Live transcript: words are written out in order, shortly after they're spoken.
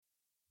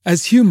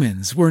As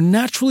humans, we're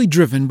naturally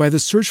driven by the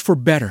search for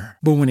better.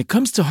 But when it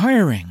comes to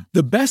hiring,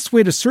 the best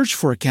way to search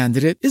for a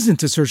candidate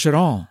isn't to search at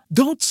all.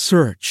 Don't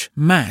search,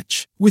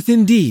 match with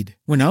Indeed.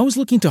 When I was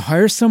looking to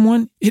hire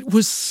someone, it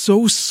was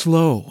so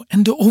slow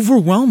and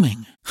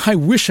overwhelming. I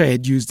wish I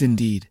had used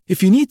Indeed.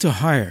 If you need to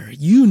hire,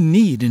 you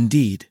need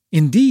Indeed.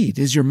 Indeed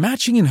is your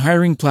matching and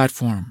hiring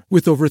platform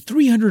with over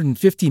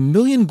 350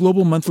 million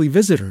global monthly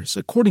visitors,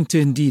 according to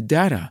Indeed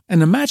data,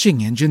 and a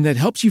matching engine that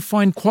helps you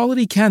find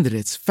quality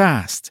candidates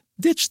fast.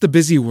 Ditch the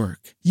busy work.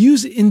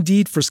 Use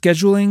Indeed for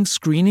scheduling,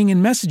 screening,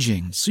 and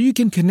messaging so you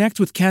can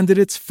connect with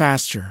candidates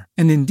faster.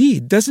 And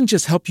Indeed doesn't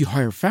just help you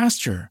hire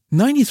faster.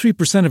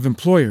 93% of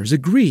employers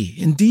agree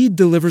Indeed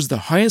delivers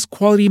the highest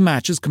quality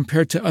matches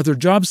compared to other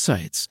job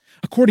sites,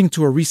 according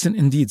to a recent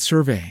Indeed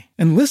survey.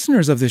 And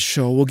listeners of this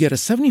show will get a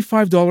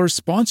 $75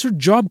 sponsored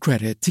job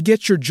credit to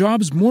get your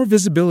jobs more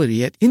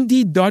visibility at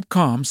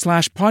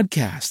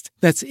Indeed.com/podcast.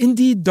 That's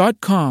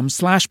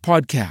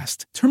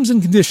Indeed.com/podcast. Terms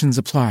and conditions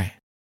apply.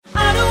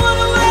 I don't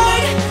wanna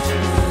wait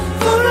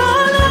for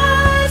our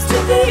lives to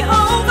be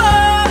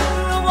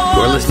over.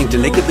 You're listening to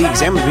Nakedly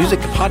Examined Music,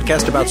 a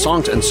podcast about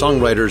songs and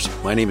songwriters.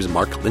 My name is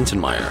Mark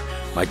Linsenmeyer.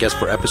 My guest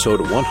for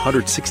episode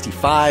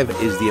 165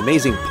 is the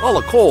amazing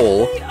Paula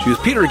Cole. She was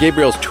Peter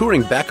Gabriel's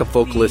touring backup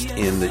vocalist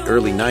in the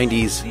early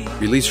 90s,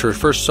 released her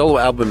first solo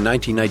album in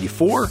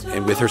 1994,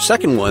 and with her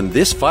second one,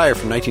 This Fire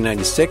from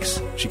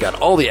 1996, she got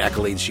all the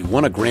accolades. She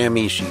won a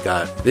Grammy. She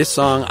got this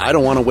song, I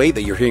Don't Wanna Wait,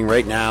 that you're hearing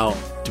right now,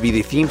 to be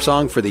the theme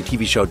song for the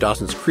TV show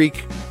Dawson's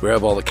Creek. Where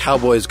Have All the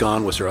Cowboys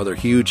Gone was her other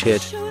huge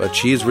hit, but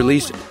she has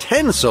released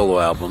 10 solo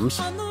albums.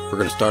 We're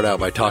going to start out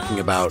by talking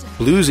about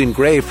Blues in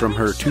Grey from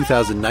her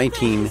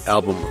 2019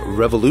 album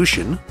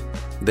Revolution,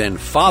 then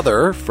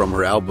Father from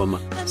her album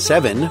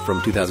Seven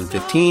from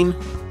 2015,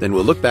 then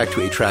we'll look back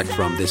to a track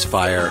from This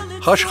Fire,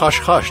 Hush Hush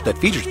Hush, that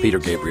features Peter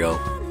Gabriel,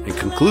 and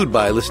conclude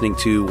by listening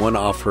to one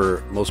off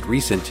her most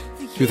recent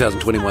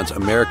 2021's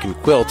American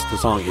Quilt. The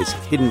song is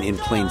Hidden in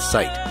Plain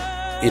Sight,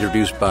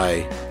 introduced by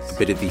a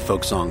bit of the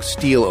folk song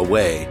Steal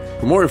Away.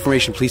 For more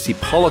information, please see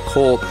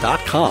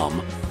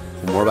paulacole.com.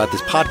 For more about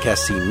this podcast,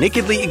 see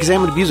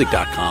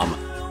nakedlyexaminedmusic.com.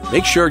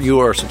 Make sure you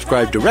are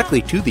subscribed directly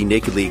to the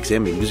Nakedly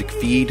Examined Music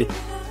feed.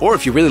 Or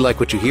if you really like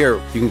what you hear,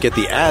 you can get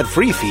the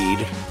ad-free feed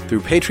through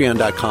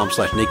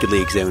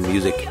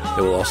patreon.com/nakedlyexaminedmusic.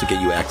 It will also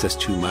get you access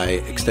to my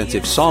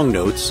extensive song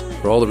notes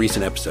for all the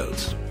recent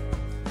episodes.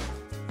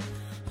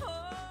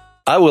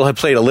 I will have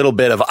played a little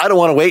bit of I Don't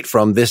Want to Wait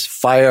from This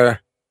Fire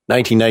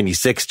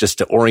 1996, just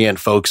to orient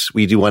folks.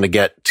 We do want to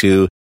get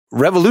to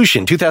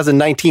Revolution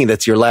 2019.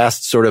 That's your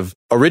last sort of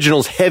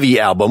originals heavy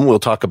album. We'll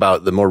talk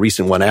about the more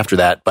recent one after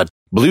that, but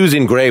Blues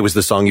in Grey was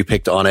the song you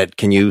picked on it.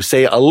 Can you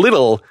say a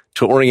little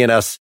to orient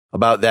us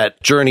about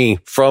that journey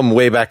from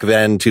way back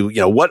then to,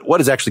 you know,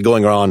 what is actually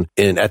going on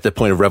at the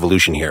point of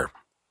Revolution here?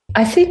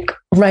 I think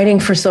writing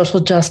for social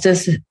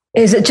justice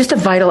is just a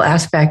vital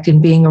aspect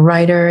in being a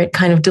writer. It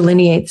kind of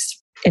delineates,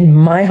 in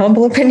my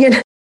humble opinion,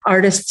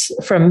 artists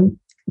from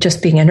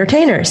just being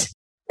entertainers.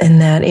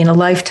 And that in a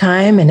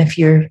lifetime, and if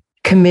you're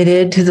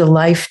committed to the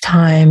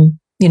lifetime,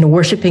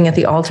 worshiping at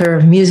the altar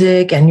of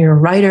music, and you're a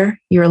writer,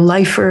 you're a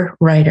lifer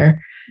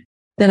writer,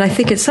 then I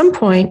think at some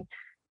point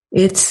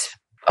it's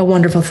a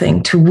wonderful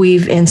thing to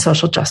weave in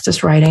social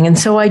justice writing. And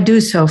so I do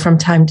so from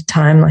time to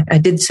time. Like I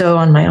did so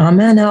on my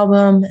Amen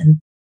album, and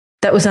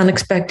that was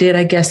unexpected,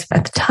 I guess,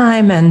 at the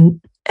time.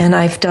 And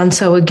I've done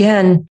so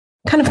again,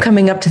 kind of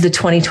coming up to the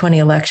 2020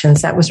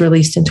 elections. That was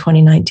released in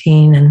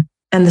 2019.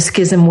 And the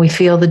schism we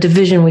feel, the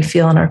division we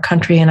feel in our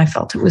country. And I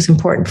felt it was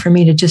important for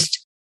me to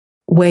just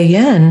weigh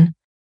in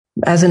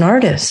as an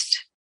artist.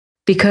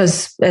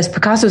 Because as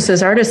Picasso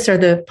says, artists are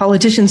the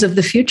politicians of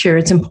the future.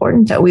 It's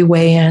important that we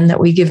weigh in, that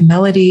we give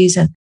melodies,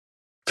 and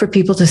for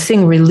people to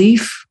sing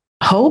relief,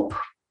 hope,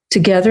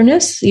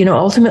 togetherness.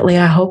 Ultimately,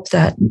 I hope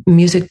that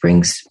music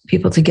brings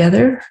people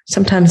together.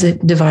 Sometimes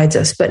it divides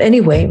us. But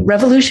anyway,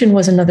 Revolution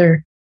was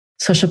another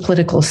social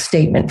political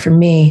statement for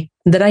me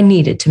that I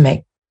needed to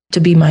make, to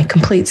be my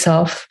complete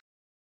self.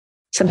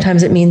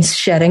 Sometimes it means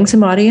shedding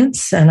some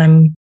audience, and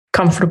I'm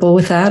comfortable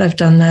with that. I've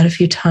done that a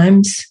few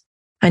times.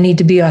 I need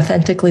to be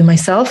authentically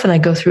myself, and I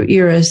go through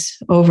eras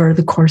over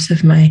the course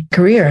of my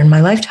career and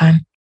my lifetime.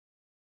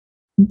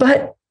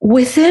 But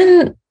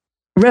within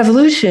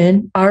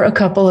Revolution are a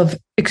couple of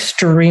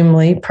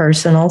extremely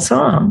personal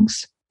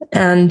songs.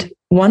 And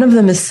one of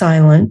them is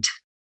Silent,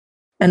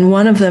 and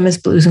one of them is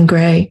Blues in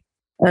Grey.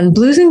 And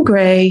Blues in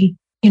Grey,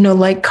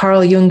 like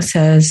Carl Jung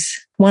says,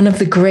 one of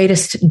the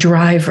greatest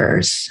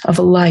drivers of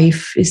a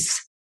life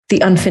is the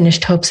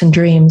unfinished hopes and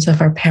dreams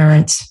of our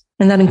parents.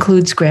 And that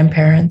includes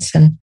grandparents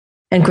and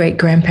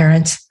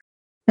great-grandparents.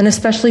 And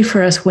especially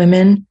for us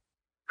women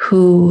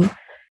who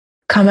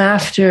come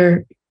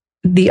after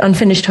the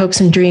unfinished hopes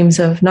and dreams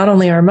of not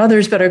only our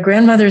mothers, but our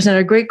grandmothers and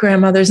our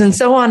great-grandmothers and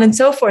so on and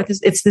so forth.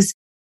 It's this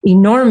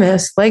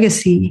enormous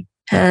legacy.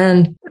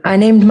 And I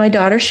named my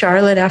daughter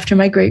Charlotte after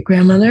my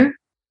great-grandmother.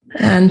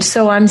 And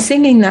so I'm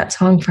singing that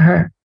song for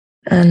her.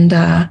 And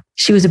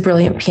she was a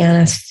brilliant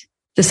pianist.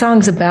 The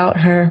song's about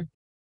her.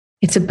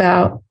 It's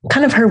about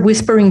kind of her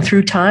whispering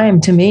through time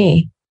to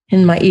me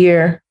in my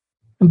ear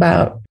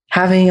about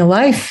having a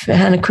life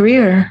and a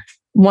career,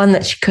 one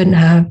that she couldn't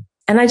have.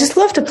 And I just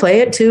love to play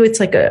it too. It's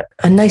like a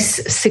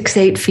nice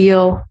 6/8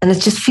 feel, and it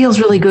just feels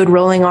really good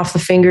rolling off the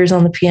fingers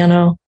on the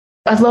piano.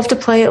 I'd love to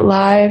play it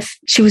live.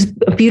 She was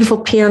a beautiful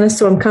pianist,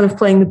 so I'm kind of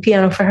playing the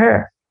piano for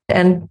her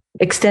and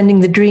extending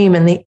the dream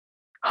and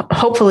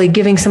hopefully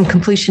giving some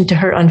completion to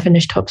her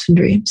unfinished hopes and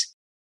dreams.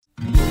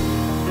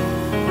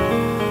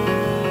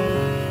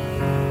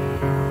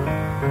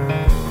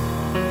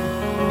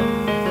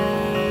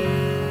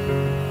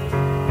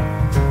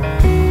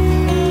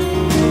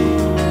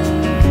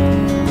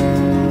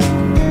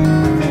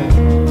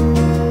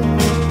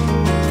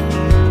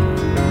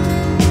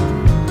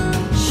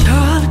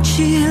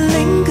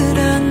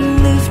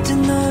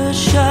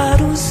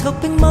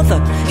 Helping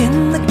mother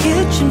in the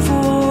kitchen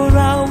for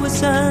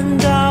hours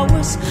and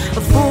hours,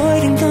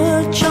 avoiding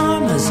the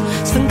charmers,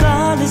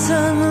 Svengalis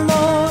and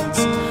lords.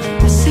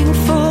 I sing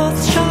for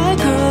the shy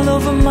girl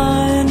over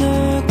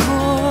minor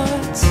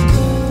chords.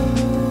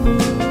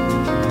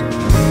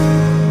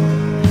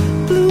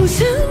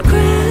 Blues and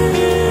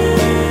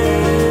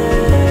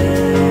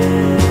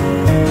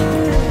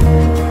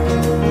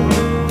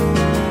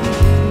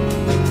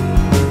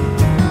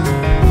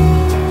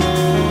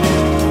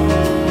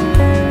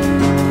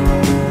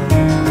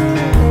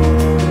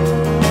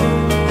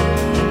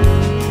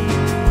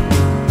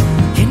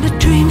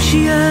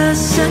she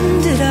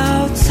ascended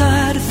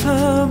outside of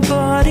her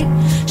body.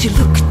 She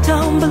looked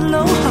down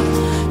below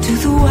her to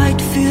the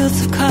white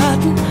fields of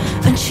cotton,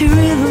 and she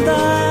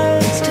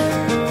realized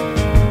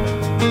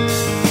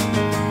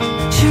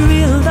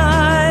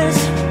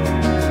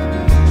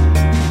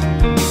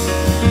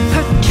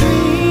her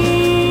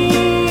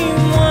dream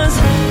was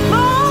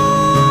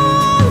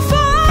long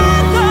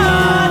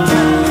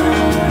forgotten.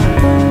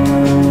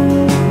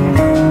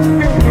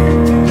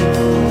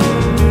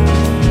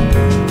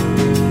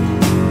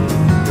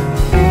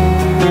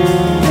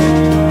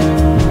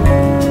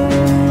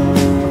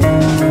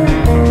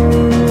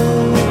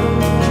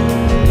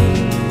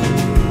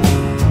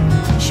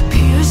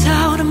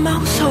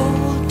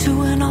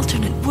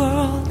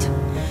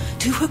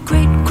 Her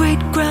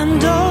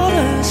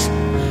great-great-granddaughters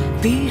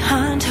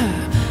behind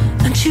her,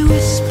 and she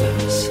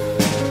whispers,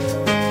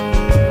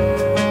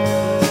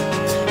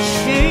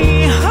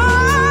 she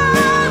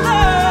heard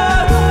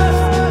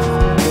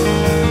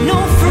no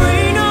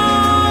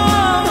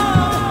freedom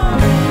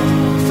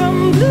from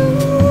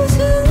blues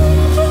and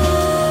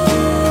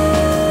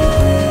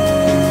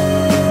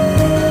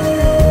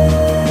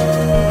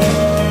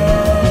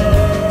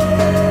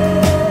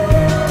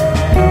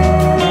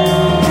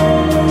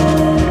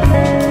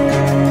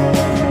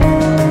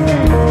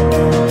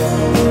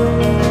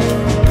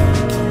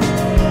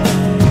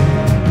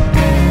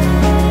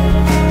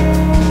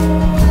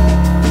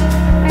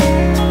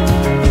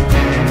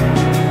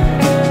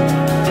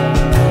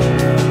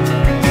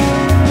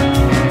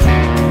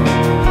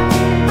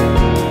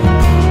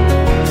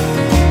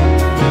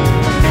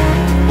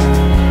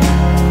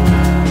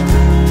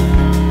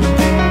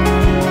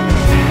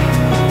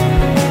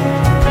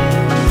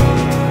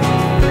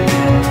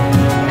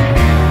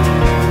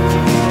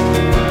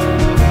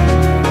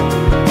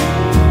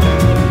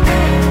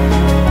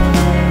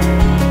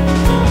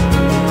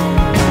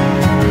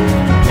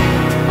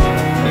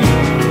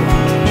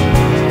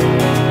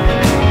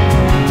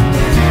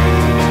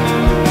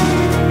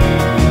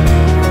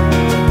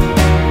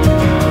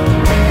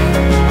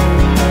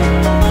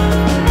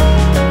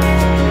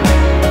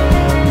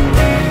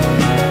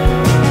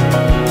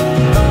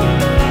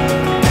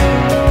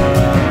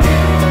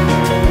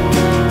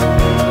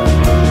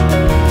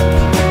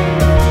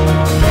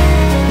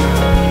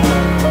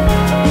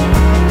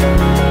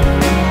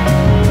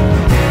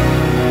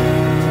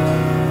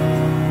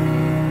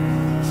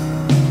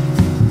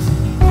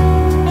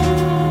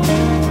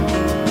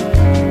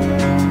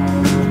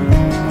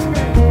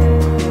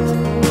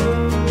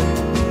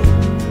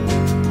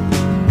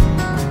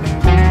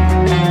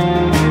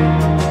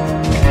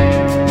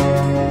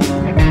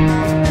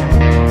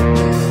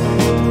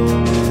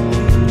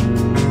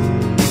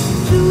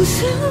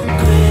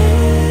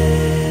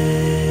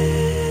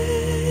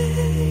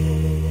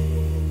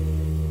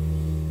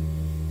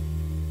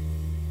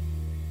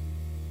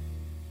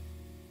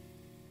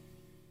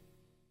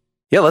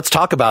Yeah, let's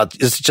talk about,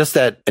 it's just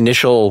that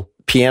initial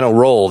piano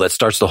roll that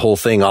starts the whole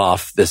thing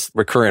off, this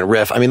recurrent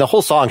riff. I mean, the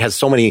whole song has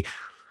so many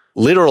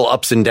literal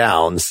ups and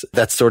downs.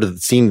 That's sort of the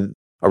scene.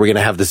 Are we going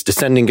to have this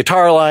descending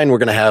guitar line? We're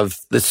going to have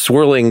this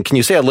swirling. Can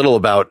you say a little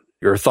about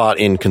your thought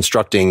in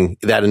constructing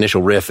that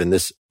initial riff and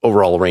this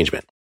overall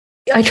arrangement?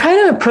 I try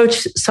to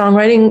approach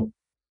songwriting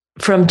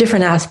from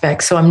different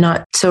aspects, so I'm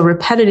not so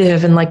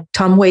repetitive. And like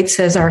Tom Waits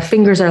says, our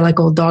fingers are like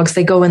old dogs.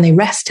 They go and they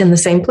rest in the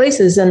same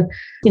places. And,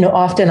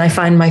 often I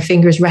find my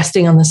fingers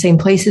resting on the same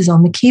places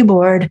on the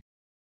keyboard.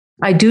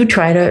 I do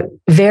try to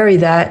vary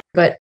that.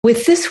 But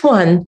with this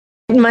one,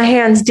 my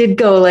hands did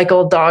go like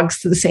old dogs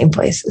to the same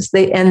places.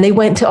 They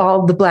went to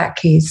all the black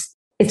keys.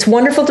 it's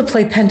wonderful to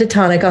play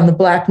pentatonic on the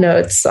black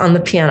notes on the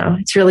piano.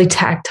 It's really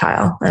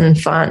tactile and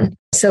fun.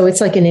 So it's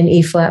like in an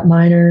E flat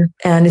minor.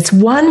 And it's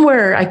one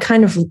where I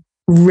kind of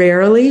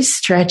rarely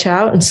stretch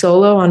out and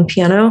solo on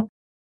piano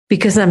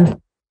because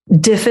I'm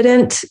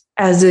diffident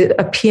as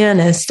a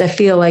pianist. I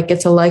feel like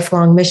it's a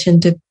lifelong mission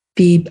to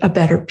be a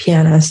better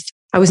pianist.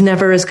 I was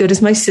never as good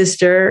as my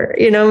sister.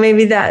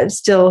 Maybe that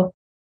still,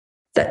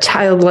 that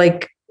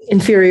childlike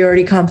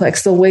inferiority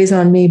complex still weighs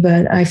on me,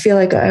 but I feel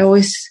like I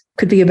always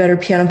could be a better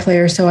piano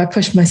player. So I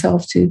pushed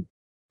myself to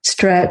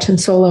stretch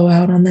and solo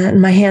out on that.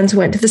 And my hands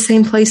went to the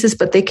same places,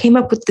 but they came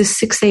up with this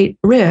 6/8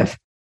 riff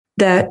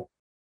that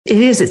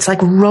it's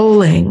like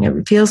rolling.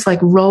 It feels like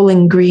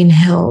rolling green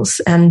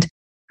hills. And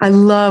I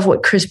love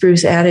what Chris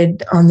Bruce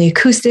added on the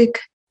acoustic.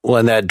 Well,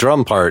 and that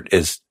drum part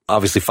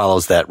obviously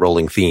follows that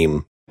rolling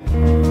theme.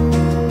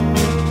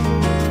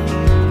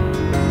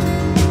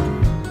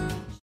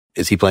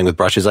 Is he playing with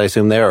brushes, I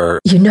assume, there? Or?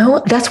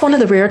 That's one of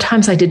the rare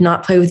times I did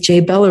not play with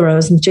Jay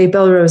Bellerose. And Jay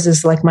Bellerose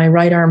is like my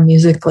right arm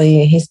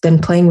musically. He's been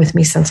playing with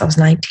me since I was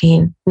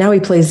 19. Now he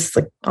plays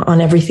like on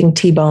everything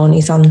T-Bone.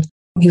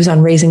 He was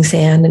on Raising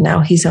Sand, and now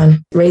he's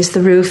on Raise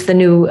the Roof, the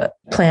new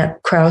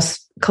Plant Krause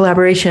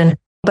collaboration.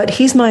 But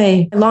he's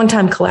my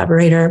longtime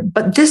collaborator.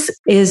 But this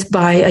is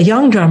by a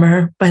young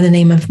drummer by the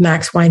name of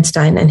Max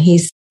Weinstein, and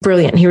he's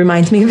brilliant. He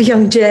reminds me of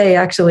young Jay,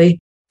 actually.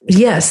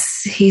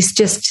 Yes, he's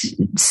just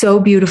so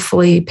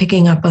beautifully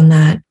picking up on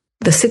that,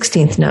 the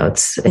 16th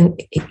notes.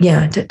 And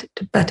yeah, that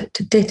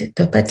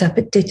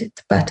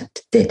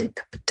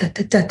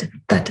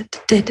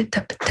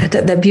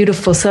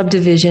beautiful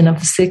subdivision of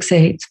the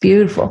 6/8. It's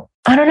beautiful.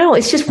 I don't know.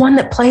 It's just one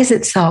that plays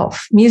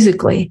itself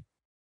musically.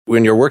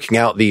 When you're working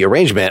out the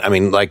arrangement, I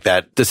mean, like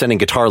that descending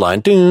guitar line,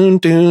 doon,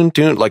 doon,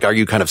 doon, like, are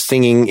you kind of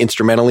singing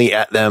instrumentally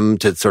at them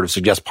to sort of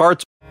suggest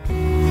parts?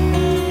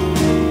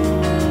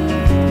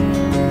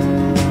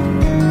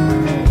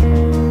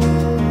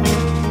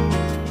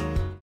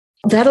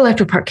 That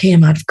electro part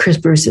came out of Chris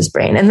Bruce's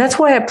brain. And that's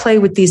why I play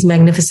with these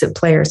magnificent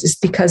players, is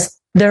because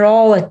they're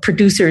all like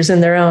producers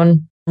in their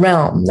own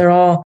realm. They're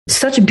all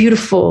such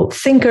beautiful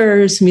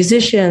thinkers,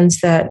 musicians,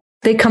 that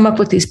they come up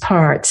with these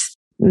parts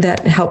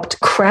that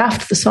helped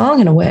craft the song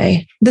in a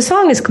way. The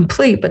song is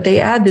complete, but they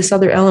add this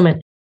other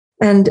element.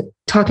 And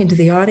talking to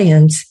the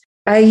audience,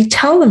 I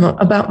tell them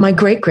about my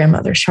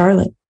great-grandmother,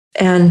 Charlotte.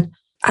 And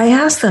I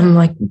ask them,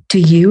 like, do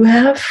you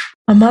have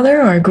a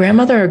mother or a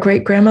grandmother or a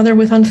great-grandmother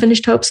with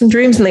unfinished hopes and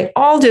dreams? And they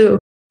all do.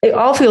 They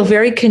all feel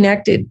very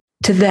connected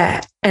to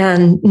that.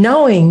 And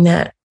knowing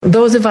that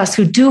those of us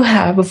who do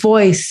have a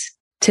voice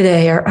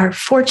today are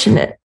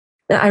fortunate.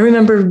 I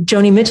remember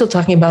Joni Mitchell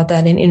talking about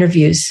that in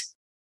interviews,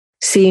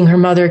 seeing her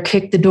mother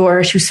kick the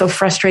door. She was so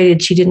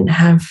frustrated she didn't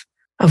have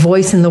a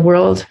voice in the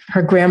world.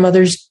 Her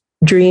grandmother's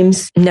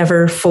dreams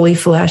never fully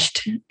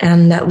fleshed.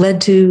 And that led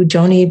to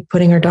Joni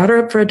putting her daughter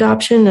up for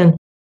adoption and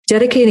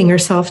dedicating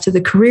herself to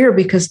the career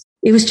because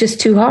it was just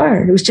too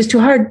hard. It was just too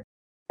hard.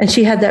 And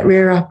she had that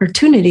rare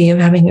opportunity of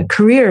having a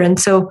career. And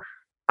so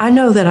I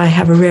know that I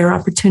have a rare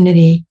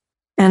opportunity.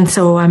 And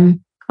so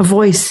I'm a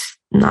voice,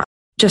 not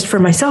just for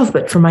myself,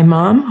 but for my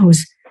mom,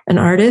 who's an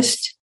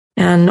artist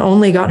and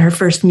only got her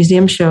first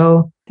museum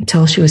show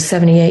until she was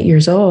 78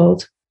 years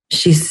old.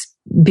 She's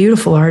a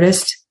beautiful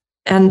artist.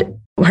 And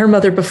her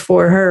mother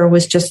before her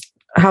was just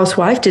a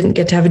housewife, didn't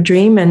get to have a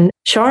dream. And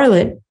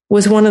Charlotte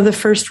was one of the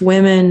first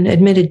women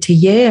admitted to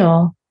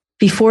Yale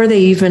before they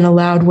even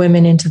allowed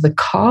women into the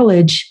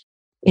college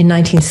in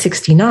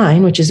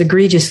 1969, which is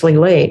egregiously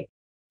late,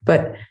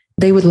 but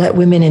they would let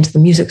women into the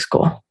music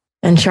school.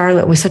 And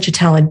Charlotte was such a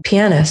talented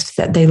pianist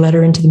that they let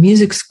her into the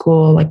music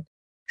school. Like,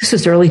 this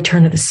was early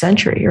turn of the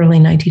century, early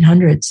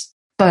 1900s.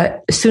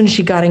 But as soon as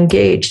she got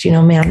engaged, she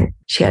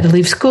had to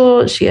leave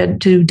school. She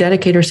had to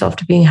dedicate herself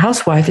to being a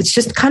housewife. It's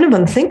just kind of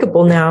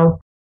unthinkable now.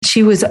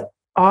 She was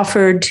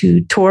offered to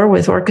tour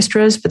with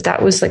orchestras, but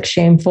that was like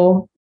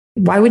shameful.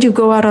 Why would you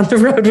go out on the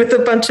road with a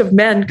bunch of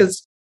men?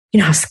 Because you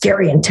know how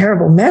scary and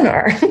terrible men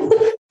are.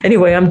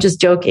 Anyway, I'm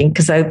just joking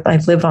because I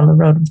live on the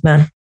road with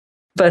men.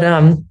 But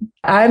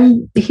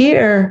I'm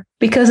here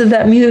because of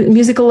that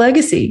musical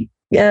legacy.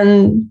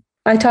 And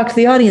I talk to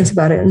the audience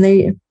about it and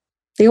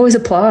they always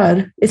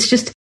applaud. It's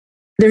just,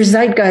 there's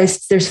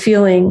zeitgeist, there's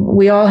feeling.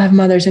 We all have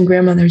mothers and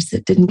grandmothers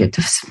that didn't get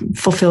to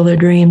fulfill their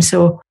dreams.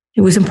 So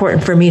it was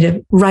important for me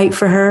to write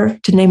for her,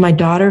 to name my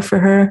daughter for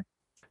her.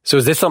 So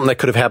is this something that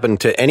could have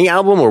happened to any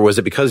album, or was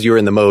it because you're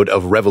in the mode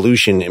of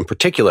revolution in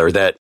particular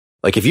that,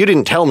 like, if you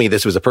didn't tell me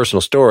this was a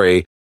personal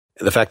story,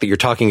 the fact that you're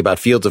talking about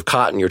fields of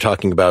cotton, you're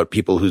talking about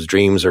people whose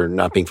dreams are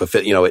not being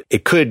fulfilled,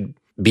 it could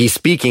be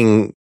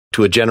speaking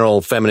to a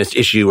general feminist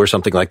issue or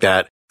something like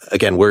that.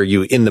 Again, were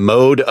you in the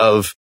mode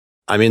of,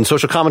 I'm in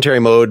social commentary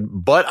mode,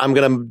 but I'm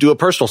going to do a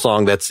personal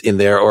song that's in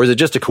there, or is it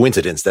just a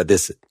coincidence that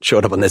this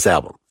showed up on this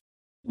album?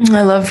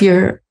 I love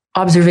your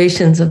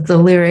observations of the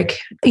lyric.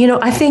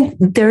 I think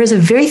there is a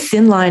very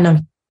thin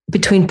line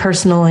between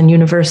personal and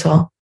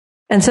universal.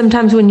 And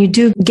sometimes when you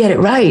do get it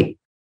right,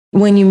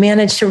 when you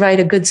manage to write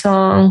a good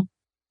song,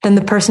 then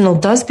the personal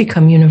does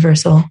become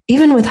universal.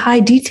 Even with high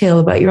detail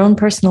about your own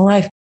personal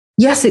life,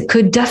 yes, it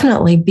could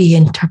definitely be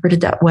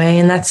interpreted that way.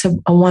 And that's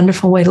a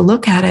wonderful way to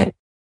look at it.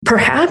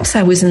 Perhaps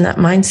I was in that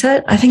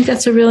mindset. I think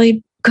that's a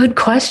really good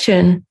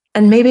question.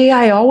 And maybe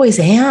I always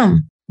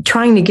am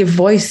trying to give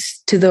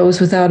voice to those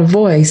without a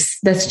voice.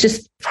 That's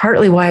just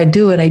partly why I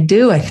do what I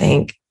do, I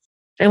think.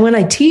 And when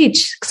I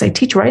teach, because I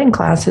teach writing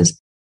classes,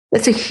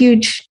 that's a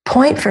huge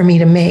point for me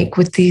to make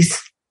with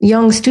these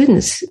young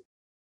students.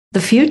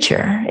 The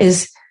future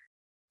is,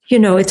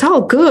 it's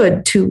all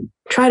good to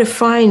try to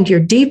find your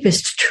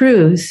deepest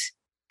truth,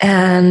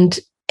 and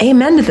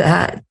amen to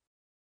that.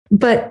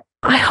 But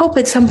I hope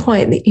at some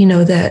point,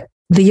 that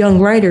the young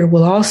writer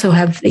will also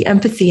have the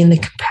empathy and the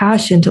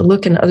compassion to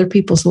look in other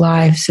people's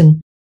lives and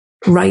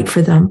write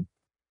for them,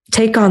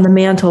 take on the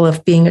mantle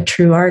of being a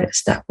true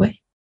artist that way.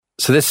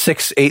 So this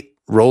 6/8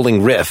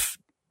 rolling riff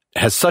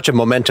has such a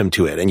momentum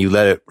to it, and you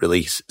let it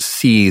really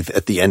seethe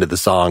at the end of the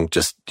song.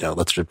 Just,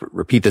 let's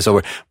repeat this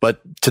over.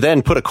 But to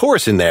then put a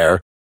chorus in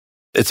there,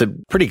 it's a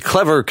pretty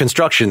clever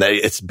construction that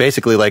it's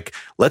basically like,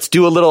 let's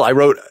do I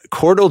wrote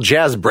chordal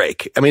jazz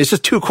break. I mean, it's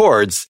just 2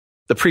 chords.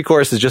 The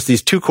pre-chorus is just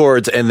these 2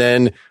 chords, and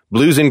then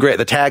blues and gray,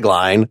 the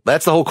tagline,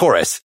 that's the whole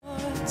chorus.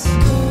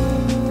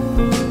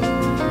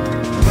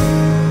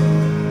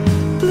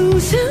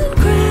 Blues and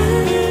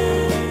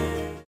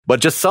gray. But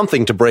just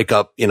something to break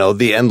up,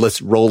 the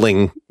endless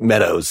rolling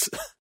meadows.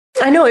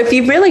 I know, if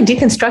you really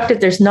deconstruct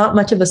it, there's not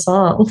much of a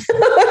song.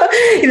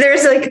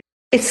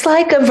 It's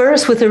like a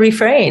verse with a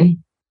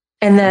refrain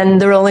and then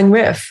the rolling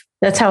riff.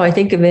 That's how I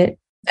think of it.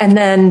 And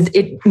then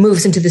it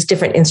moves into this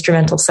different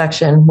instrumental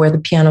section where the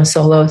piano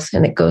solos,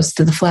 and it goes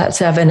to the flat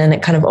 7, and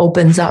it kind of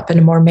opens up in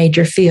a more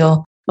major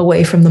feel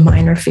away from the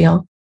minor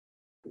feel,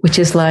 which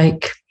is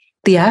like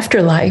the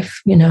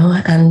afterlife,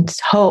 and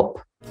hope.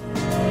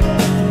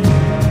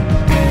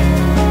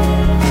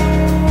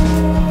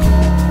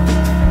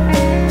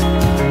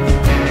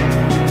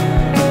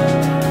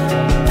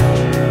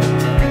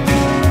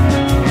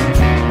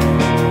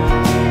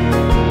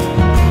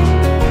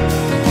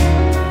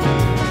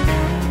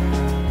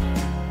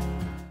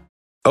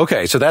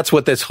 Okay, so that's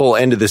what this whole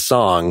end of this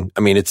song,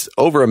 I mean, it's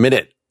over a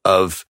minute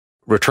of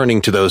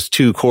returning to those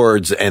 2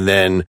 chords and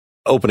then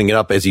opening it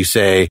up, as you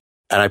say.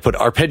 And I put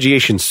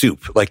arpeggiation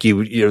soup. Like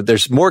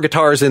there's more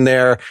guitars in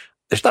there.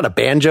 There's not a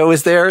banjo,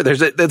 is there?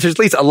 There's at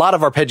least a lot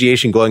of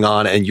arpeggiation going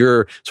on, and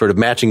you're sort of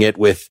matching it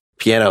with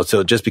piano.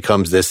 So it just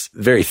becomes this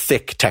very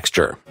thick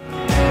texture.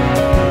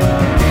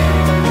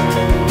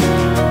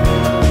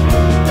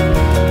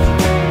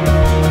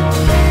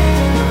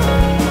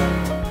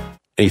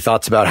 Any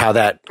thoughts about how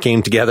that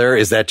came together?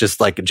 Is that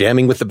just like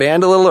jamming with the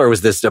band a little, or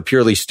was this a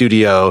purely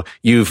studio?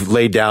 You've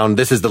laid down,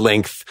 this is the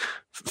length,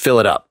 fill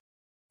it up.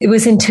 It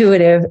was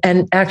intuitive.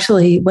 And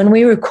actually, when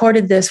we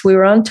recorded this, we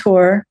were on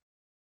tour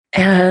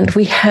and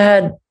we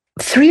had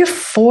 3 or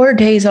 4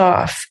 days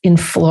off in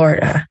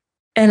Florida.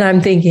 And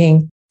I'm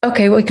thinking,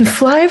 okay, we can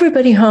fly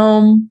everybody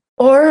home.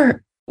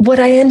 Or what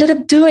I ended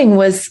up doing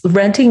was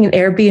renting an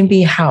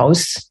Airbnb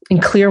house in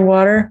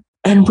Clearwater.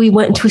 And we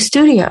went into a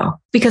studio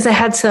because I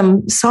had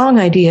some song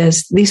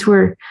ideas. These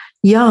were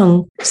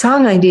young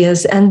song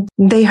ideas, and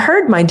they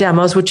heard my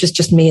demos, which is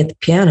just me at the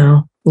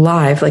piano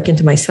live, like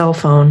into my cell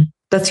phone.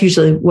 That's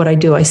usually what I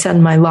do. I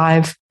send my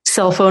live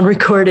cell phone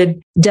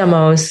recorded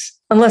demos,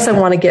 unless I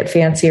want to get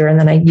fancier, and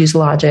then I use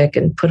Logic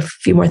and put a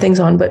few more things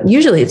on. But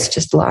usually it's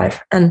just live.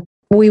 And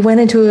we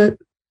went into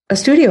a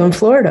studio in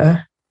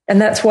Florida.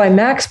 And that's why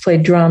Max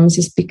played drums,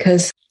 is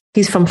because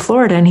he's from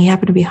Florida and he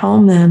happened to be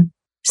home then.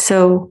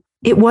 So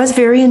it was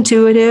very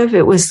intuitive.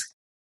 It was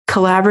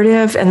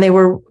collaborative, and they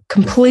were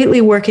completely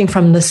working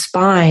from the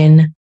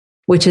spine,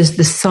 which is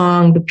the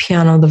song, the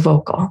piano, the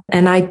vocal.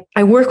 And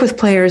I work with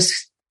players,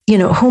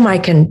 whom I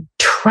can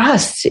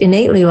trust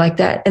innately like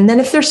that. And then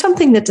if there's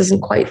something that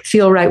doesn't quite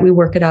feel right, we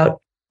work it out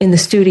in the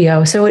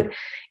studio. So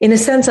in a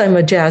sense, I'm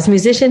a jazz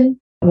musician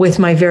with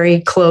my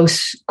very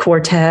close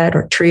quartet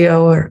or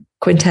trio or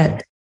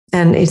quintet.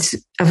 And it's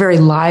a very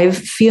live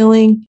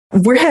feeling.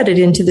 We're headed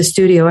into the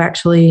studio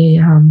actually,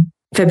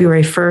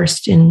 February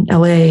 1st in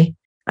LA.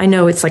 I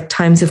know it's like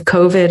times of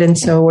COVID, and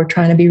so we're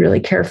trying to be really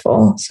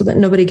careful so that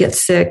nobody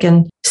gets sick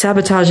and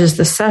sabotages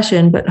the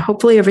session, but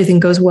hopefully everything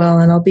goes well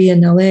and I'll be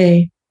in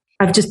LA.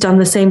 I've just done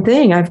the same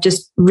thing. I've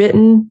just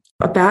written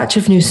a batch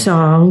of new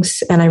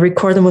songs and I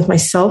record them with my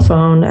cell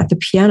phone at the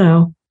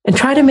piano and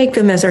try to make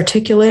them as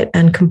articulate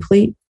and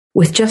complete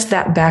with just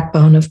that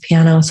backbone of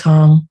piano,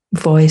 song,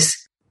 voice.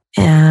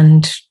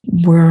 And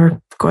we're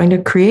going to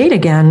create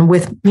again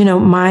with,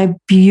 my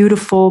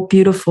beautiful,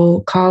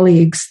 beautiful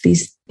colleagues,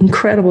 these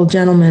incredible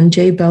gentlemen,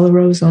 Jay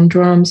Bellarose on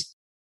drums,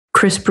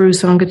 Chris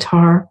Bruce on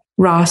guitar,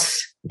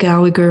 Ross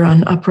Gallagher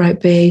on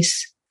upright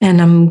bass,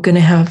 and I'm going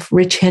to have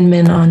Rich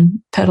Hinman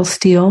on pedal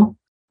steel.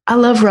 I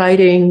love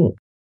writing.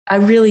 I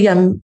really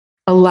am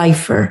a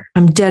lifer.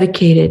 I'm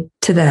dedicated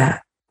to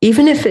that.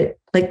 Even if it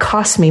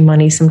costs me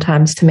money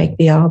sometimes to make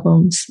the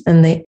albums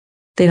and they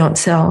don't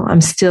sell,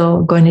 I'm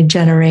still going to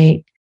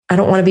generate. I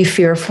don't want to be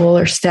fearful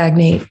or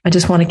stagnate. I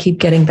just want to keep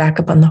getting back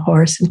up on the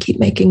horse and keep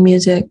making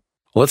music.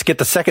 Let's get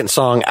the second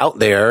song out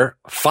there.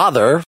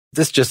 Father,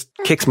 this just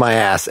kicks my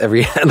ass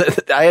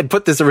I had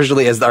put this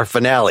originally as our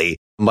finale,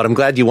 but I'm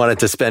glad you wanted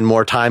to spend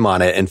more time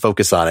on it and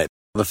focus on it.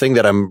 The thing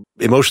that I'm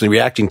emotionally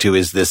reacting to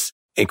is this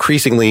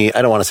increasingly,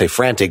 I don't want to say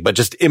frantic, but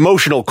just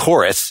emotional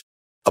chorus.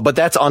 But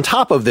that's on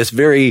top of this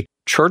very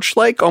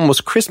church-like,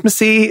 almost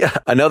Christmassy,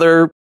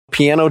 another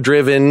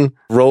piano-driven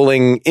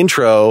rolling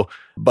intro,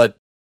 but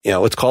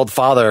it's called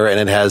Father, and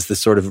it has this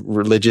sort of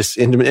religious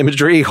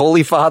imagery,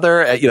 Holy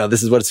Father.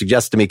 This is what it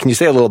suggests to me. Can you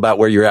say a little about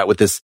where you're at with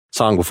this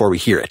song before we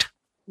hear it?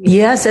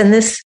 Yes, and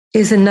this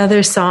is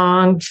another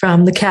song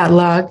from the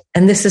catalog,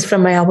 and this is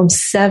from my album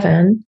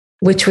 7,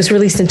 which was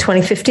released in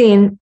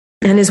 2015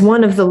 and is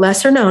one of the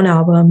lesser known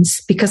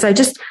albums because I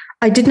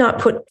did not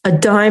put a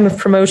dime of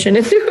promotion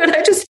into it.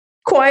 I just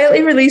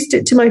quietly released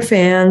it to my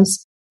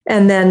fans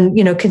and then,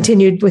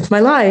 continued with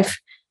my life.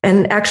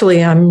 And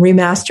actually, I'm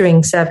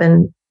remastering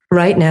 7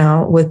 right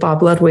now with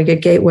Bob Ludwig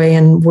at Gateway,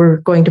 and we're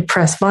going to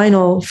press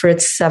vinyl for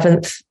its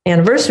 7th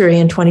anniversary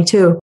in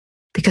 22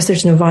 because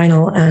there's no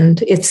vinyl,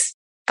 and it's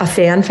a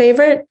fan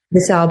favorite.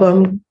 This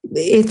album,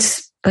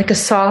 it's like a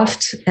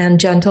soft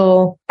and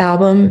gentle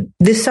album.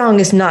 This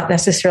song is not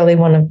necessarily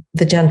one of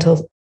the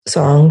gentle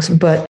songs,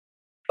 but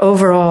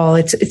overall,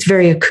 it's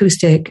very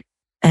acoustic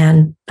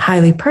and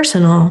highly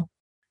personal.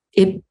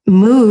 It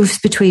moves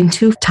between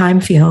two time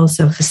feels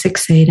of a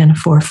 6/8 and a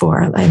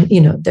 4/4, and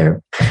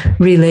they're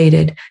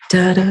related.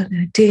 Da da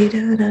da da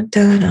da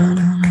da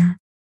da.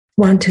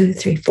 1 2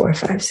 3 4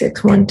 5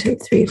 6. 1 2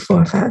 3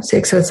 4 5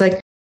 6. So it's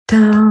like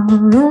 1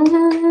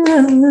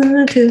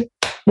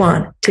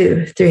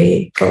 2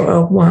 3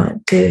 4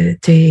 1 2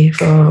 3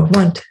 4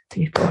 1 2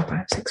 3 4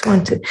 5 6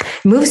 1 2. It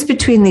moves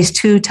between these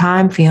two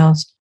time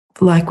feels,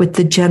 like with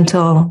the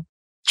gentle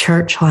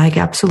church-like,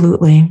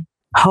 absolutely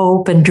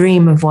hope and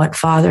dream of what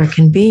Father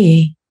can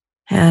be.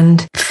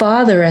 And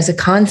Father as a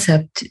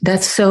concept,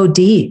 that's so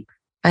deep.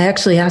 I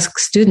actually ask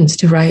students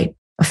to write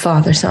a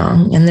Father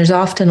song, and there's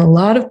often a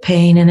lot of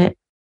pain in it.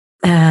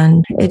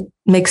 And it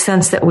makes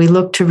sense that we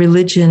look to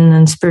religion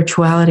and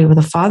spirituality with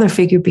a father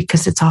figure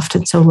because it's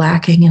often so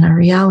lacking in our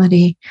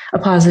reality, a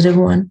positive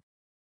one.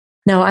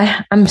 Now,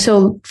 I'm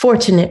so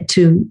fortunate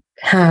to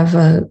have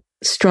a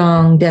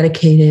strong,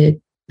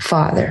 dedicated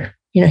father.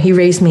 He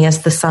raised me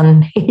as the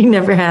son he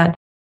never had.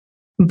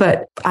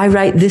 But I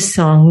write this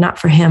song not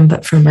for him,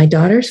 but for my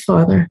daughter's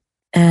father.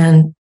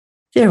 And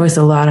there was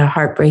a lot of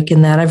heartbreak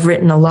in that. I've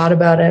written a lot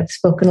about it. I've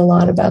spoken a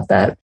lot about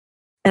that.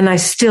 And I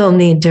still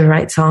need to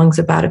write songs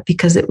about it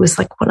because it was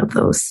like one of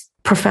those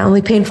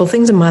profoundly painful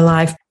things in my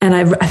life. And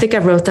I think I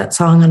wrote that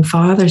song on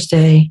Father's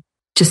Day,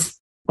 just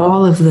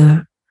all of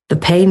the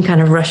pain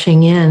kind of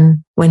rushing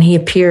in when he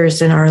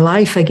appears in our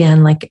life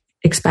again, like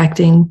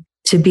expecting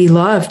to be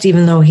loved,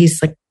 even though he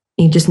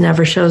just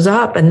never shows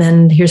up. And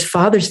then here's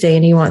Father's Day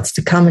and he wants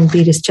to come and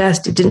beat his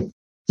chest. It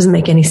doesn't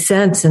make any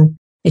sense. And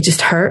it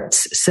just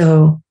hurts.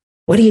 So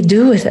what do you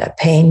do with that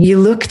pain? You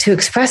look to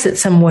express it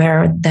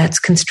somewhere that's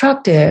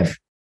constructive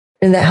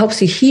and that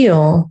helps you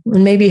heal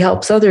and maybe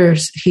helps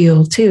others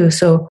heal too.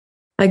 So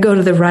I go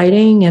to the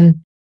writing and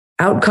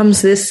out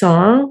comes this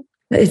song.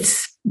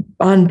 It's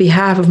on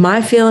behalf of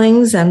my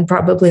feelings and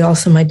probably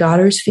also my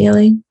daughter's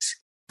feelings.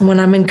 And when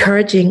I'm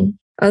encouraging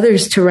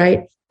others to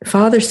write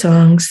Father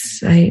songs,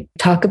 I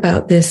talk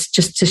about this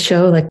just to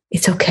show like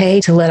it's okay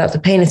to let out the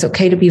pain. It's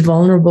okay to be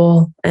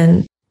vulnerable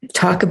and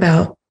talk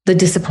about the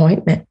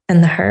disappointment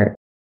and the hurt.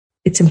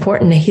 It's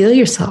important to heal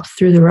yourself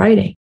through the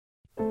writing.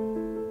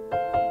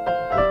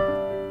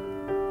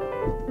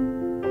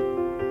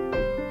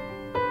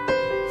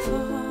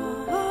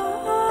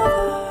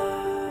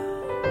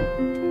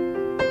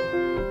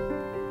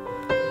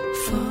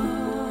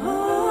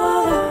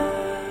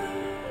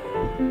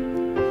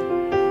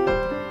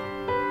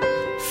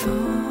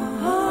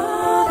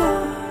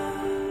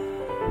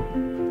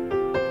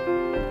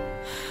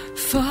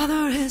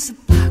 Father is a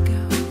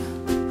blackout.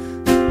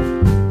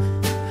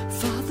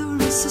 Father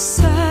is a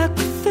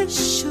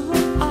sacrificial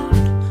art,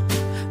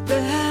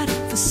 ready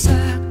for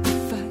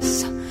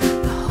sacrifice.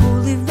 The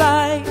holy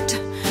rite,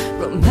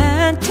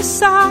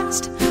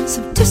 romanticized,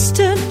 some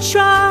distant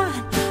shrine,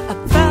 a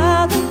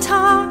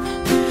valentine,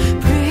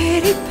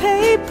 pretty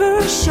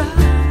paper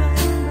shine.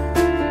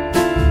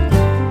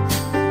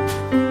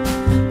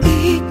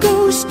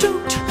 Ego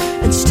stroked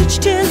and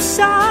stitched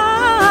inside.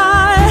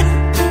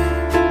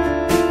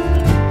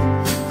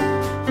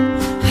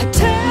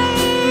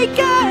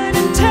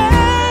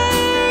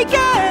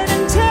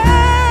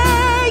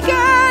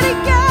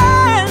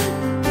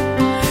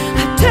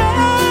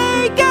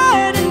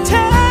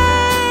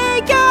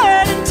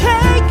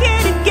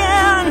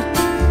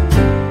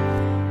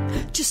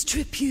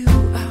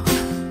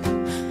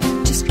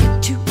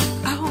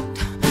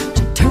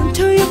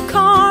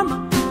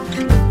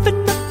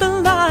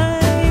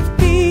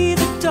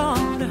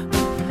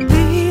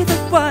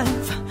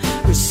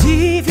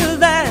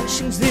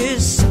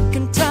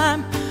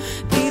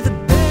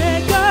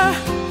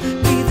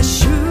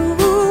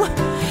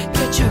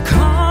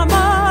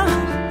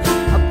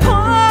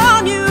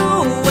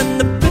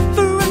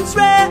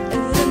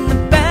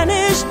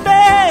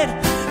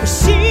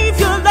 Receive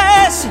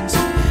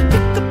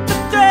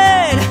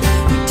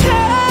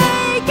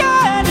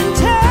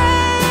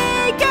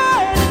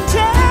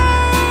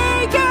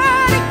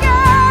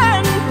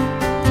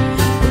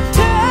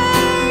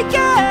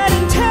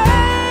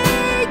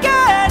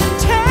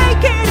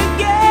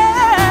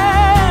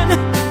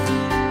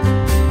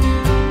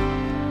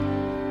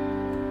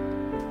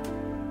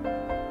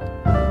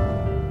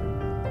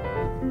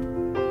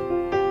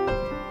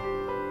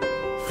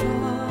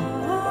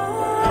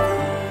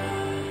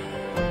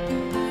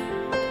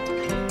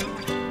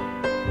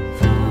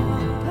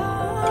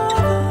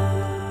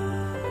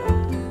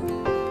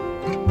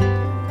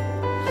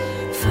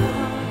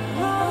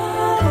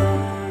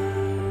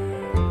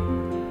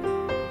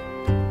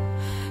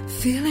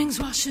Feelings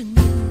washing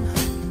in,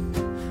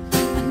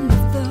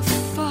 another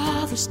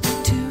father's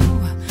tattoo,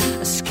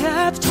 a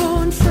scab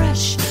torn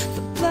fresh,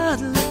 the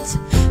blood leaks,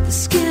 the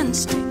skin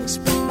stings,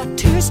 but my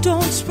tears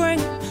don't spring,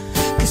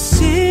 'cause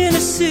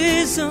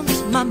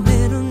cynicism's my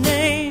middle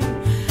name.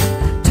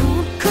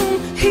 Don't come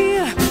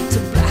here to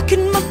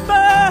blacken my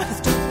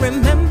birth, don't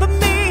remember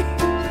me,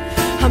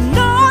 I'm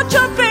not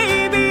your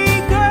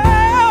baby girl.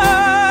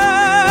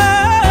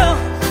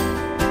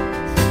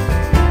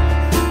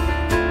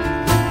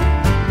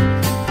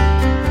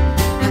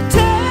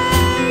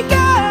 Take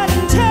it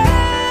and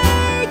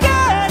take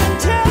it and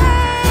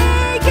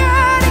take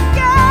it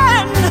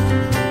again.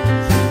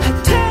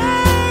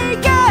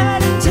 Take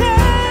it and take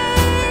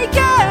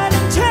it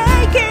and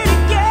take it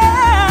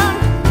again.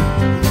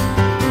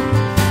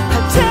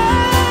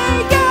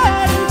 Take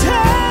it and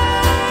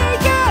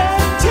take it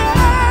and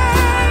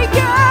take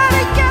it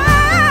again.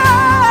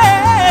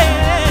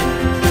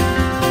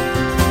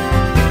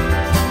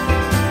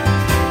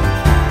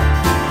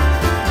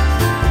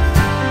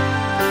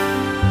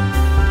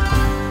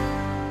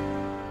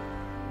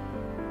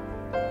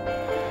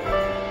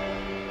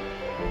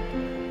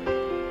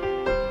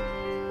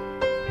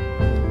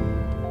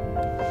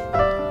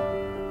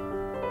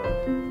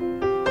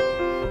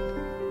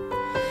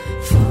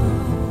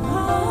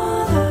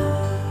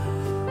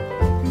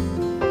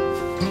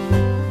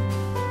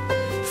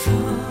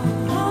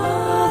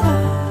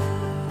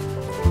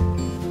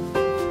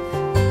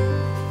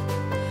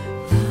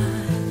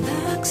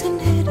 Lilacs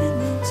and hidden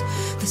rooms,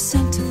 the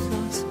scent of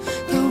loss,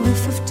 the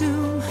whiff of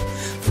doom.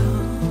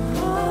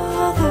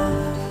 Father.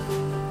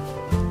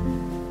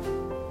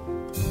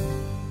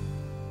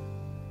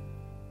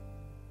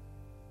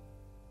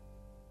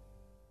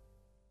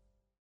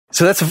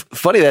 So that's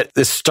funny that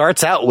this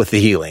starts out with the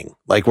healing.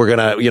 Like we're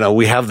going to,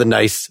 we have the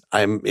nice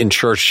I'm in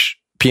church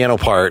piano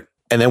part,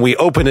 and then we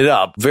open it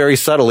up very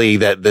subtly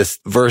that this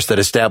verse that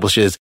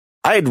establishes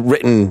I had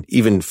written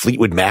even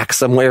Fleetwood Mac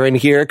somewhere in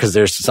here because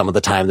there's some of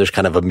the time there's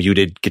kind of a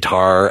muted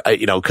guitar,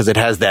 because it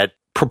has that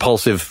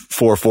propulsive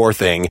 4/4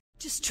 thing.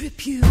 Just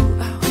trip you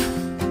out,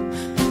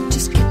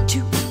 just get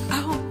you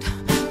out,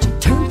 to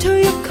turn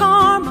to your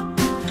karma,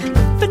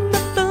 live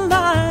another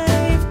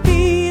life,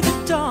 be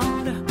the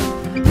daughter,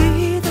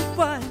 be the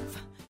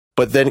wife.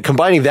 But then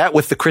combining that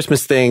with the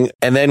Christmas thing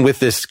and then with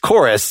this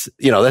chorus,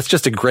 that's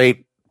just a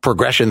great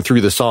progression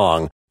through the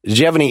song. Did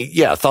you have any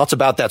thoughts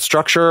about that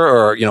structure,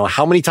 or,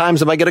 how many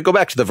times am I going to go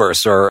back to the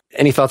verse, or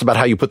any thoughts about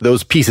how you put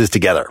those pieces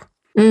together?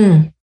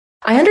 I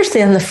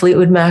understand the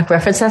Fleetwood Mac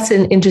reference. That's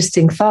an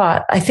interesting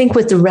thought. I think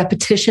with the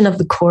repetition of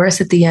the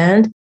chorus at the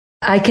end,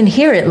 I can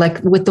hear it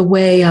like with the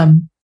way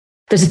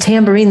there's a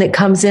tambourine that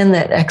comes in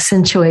that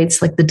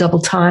accentuates like the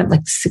double time,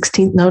 like the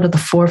 16th note of the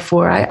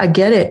 4/4. I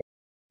get it.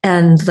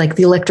 And like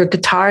the electric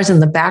guitars and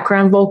the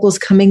background vocals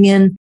coming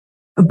in.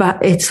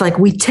 But it's like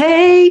we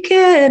take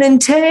it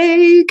and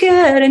take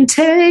it and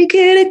take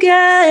it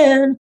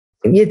again.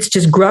 It's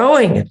just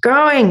growing,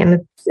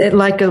 and it's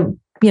like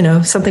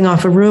something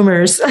off of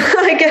Rumors,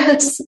 I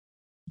guess.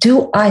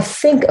 Do I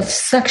think of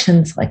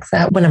sections like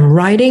that when I'm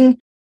writing?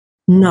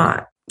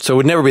 Not. So it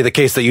would never be the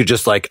case that you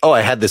just like, oh,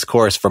 I had this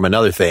chorus from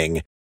another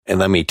thing, and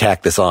let me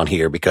tack this on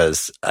here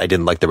because I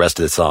didn't like the rest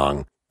of the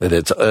song. That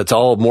it's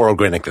all more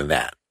organic than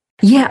that.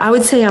 Yeah, I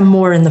would say I'm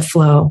more in the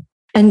flow.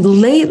 And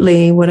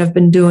lately, what I've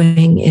been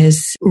doing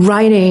is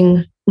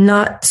writing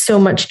not so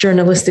much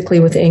journalistically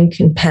with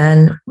ink and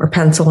pen or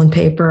pencil and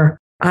paper.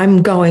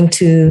 I'm going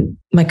to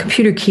my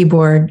computer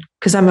keyboard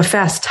because I'm a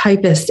fast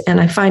typist,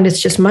 and I find it's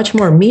just much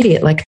more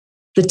immediate. Like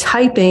the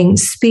typing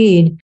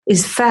speed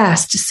is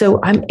fast. So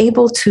I'm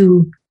able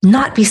to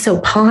not be so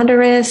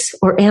ponderous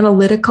or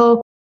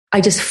analytical.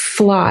 I just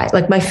fly,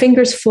 like my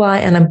fingers fly,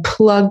 and I'm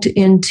plugged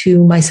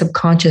into my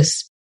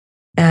subconscious.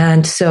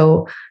 And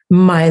so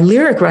my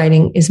lyric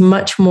writing is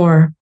much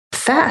more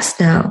fast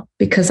now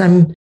because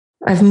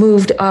I've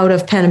moved out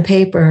of pen and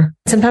paper.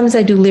 Sometimes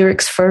I do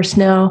lyrics first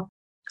now.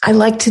 I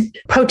like to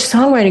approach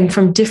songwriting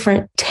from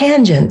different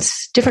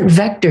tangents, different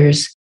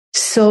vectors,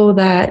 so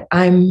that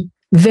I'm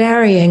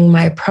varying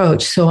my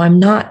approach. So I'm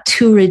not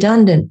too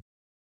redundant.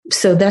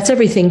 So that's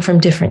everything from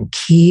different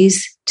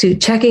keys to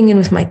checking in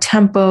with my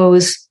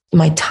tempos,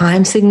 my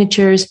time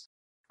signatures,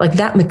 like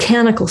that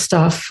mechanical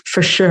stuff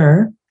for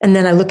sure. And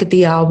then I look at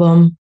the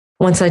album.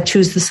 Once I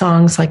choose the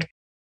songs, like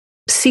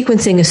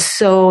sequencing is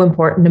so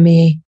important to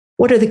me.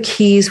 What are the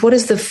keys? What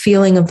is the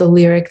feeling of the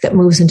lyric that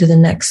moves into the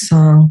next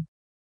song?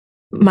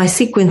 My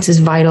sequence is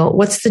vital.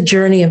 What's the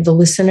journey of the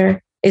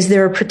listener? Is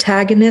there a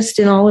protagonist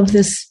in all of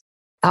this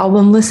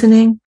album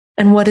listening?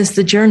 And what is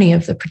the journey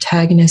of the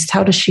protagonist?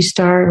 How does she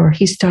start or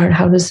he start?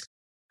 How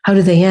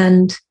do they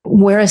end?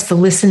 Where is the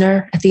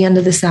listener at the end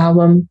of this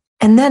album?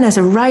 And then as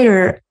a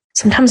writer,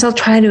 sometimes I'll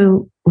try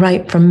to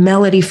write from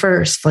melody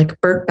first, like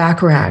Burt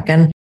Bacharach,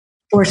 and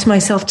force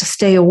myself to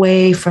stay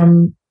away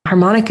from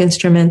harmonic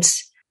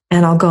instruments,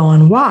 and I'll go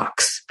on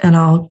walks and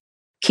I'll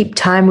keep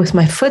time with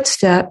my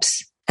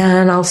footsteps,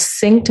 and I'll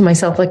sing to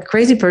myself like a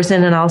crazy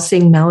person, and I'll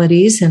sing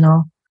melodies, and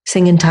I'll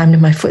sing in time to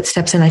my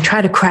footsteps. And I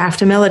try to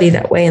craft a melody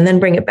that way and then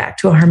bring it back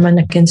to a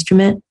harmonic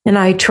instrument. And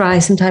I try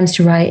sometimes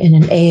to write in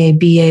an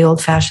AABA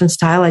old fashioned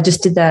style. I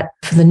just did that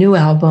for the new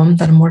album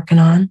that I'm working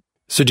on.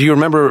 So do you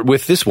remember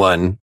with this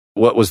one,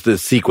 what was the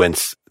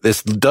sequence?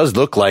 This does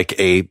look like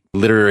a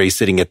literary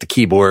sitting at the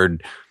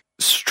keyboard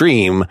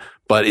stream,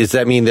 but does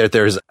that mean that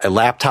there's a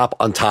laptop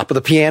on top of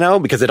the piano?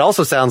 Because it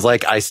also sounds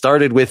like I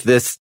started with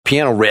this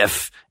piano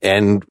riff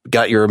and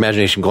got your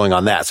imagination going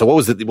on that. So what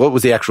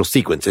was the actual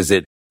sequence? Is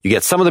it you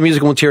get some of the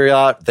musical material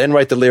out, then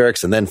write the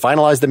lyrics, and then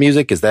finalize the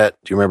music? Do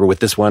you remember with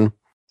this one?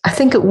 I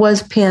think it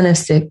was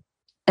pianistic.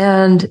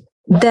 And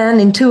then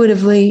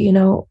intuitively,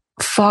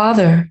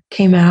 Father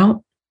came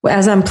out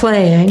as I'm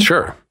playing.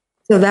 Sure.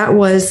 So that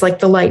was like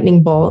the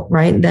lightning bolt,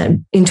 right? That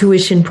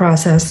intuition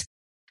process.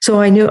 So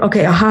I knew,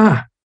 okay,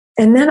 aha.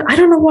 And then I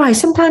don't know why.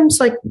 Sometimes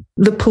like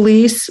the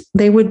Police,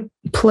 they would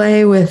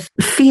play with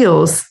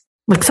feels.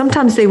 Like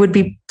sometimes they would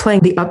be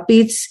playing the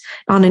upbeats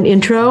on an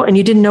intro and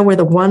you didn't know where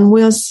the one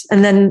was.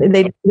 And then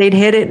they'd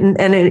hit it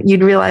and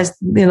you'd realize,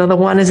 the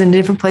one is in a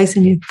different place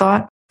than you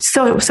thought.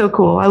 So it was so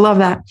cool. I love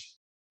that.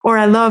 Or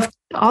I love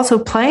also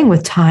playing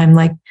with time,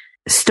 like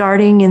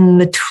starting in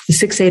the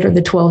 6/8 or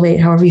the 12/8,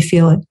 however you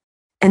feel it.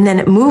 And then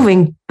it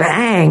moving,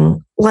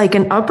 bang, like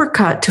an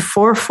uppercut to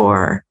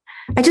 4/4.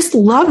 I just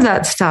love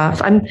that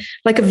stuff. I'm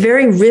like a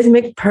very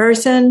rhythmic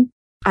person.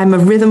 I'm a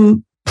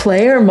rhythm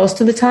player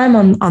most of the time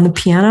on the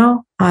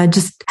piano. I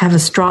just have a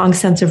strong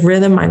sense of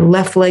rhythm. My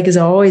left leg is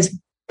always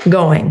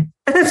going.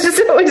 It's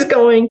just always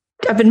going.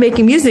 I've been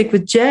making music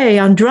with Jay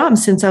on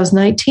drums since I was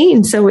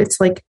 19. So it's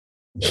like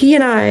he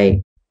and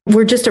I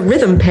were just a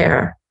rhythm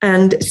pair.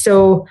 And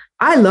so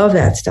I love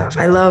that stuff.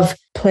 I love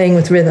playing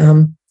with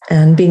rhythm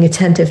and being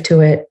attentive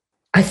to it.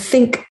 I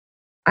think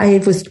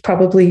I was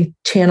probably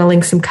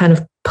channeling some kind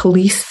of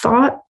Police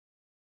thought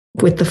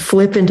with the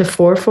flip into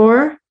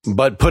 4/4.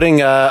 But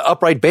putting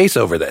upright bass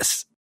over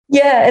this.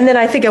 Yeah. And then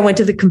I think I went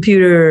to the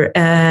computer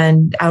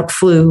and out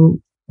flew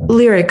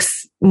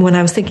lyrics when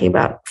I was thinking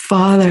about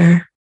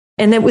Father.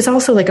 And it was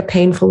also like a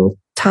painful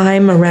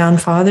time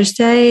around Father's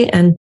Day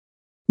and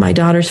my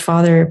daughter's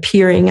father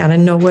appearing out of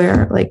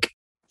nowhere.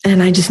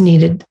 And I just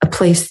needed a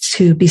place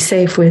to be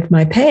safe with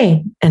my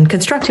pain and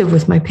constructive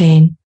with my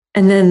pain.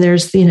 And then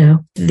there's,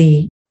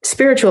 the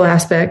spiritual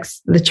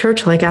aspects, the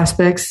church-like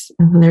aspects,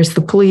 and there's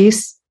the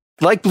Police.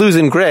 Like Blues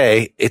in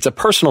Gray, it's a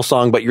personal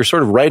song, but you're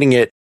sort of writing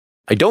it.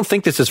 I don't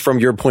think this is from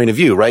your point of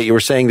view, right? You were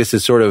saying this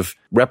is sort of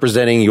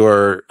representing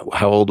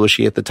how old was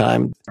she at the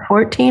time?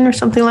 14 or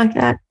something like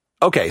that.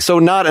 Okay, so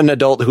not an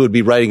adult who would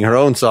be writing her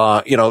own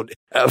song.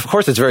 Of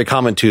course, it's very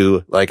common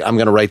to, I'm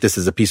going to write this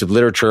as a piece of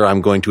literature. I'm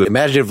going to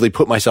imaginatively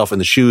put myself in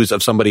the shoes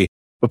of somebody.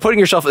 But putting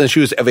yourself in the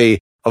shoes of a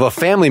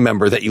family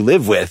member that you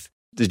live with,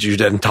 did you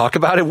then talk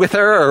about it with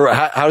her? Or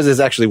how does this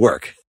actually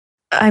work?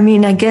 I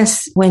mean, I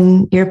guess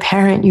when you're a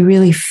parent, you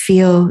really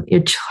feel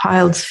your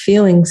child's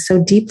feelings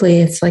so deeply.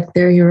 It's like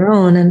they're your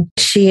own. And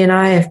she and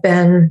I have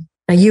been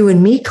a you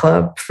and me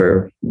club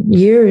for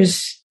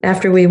years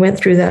after we went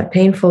through that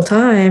painful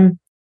time.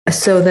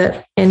 So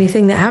that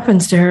anything that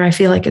happens to her, I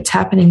feel like it's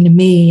happening to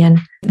me. And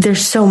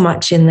there's so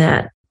much in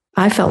that.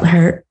 I felt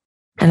hurt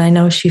and I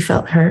know she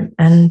felt hurt.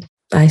 And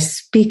I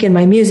speak in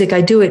my music.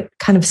 I do it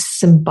kind of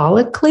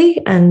symbolically.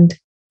 And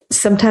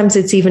sometimes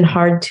it's even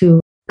hard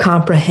to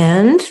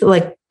comprehend.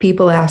 Like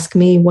people ask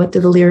me, what do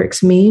the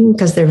lyrics mean?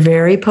 Because they're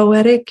very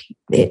poetic.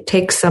 It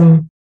takes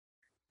some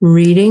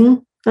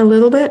reading a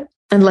little bit.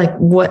 And like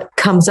what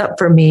comes up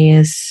for me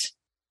is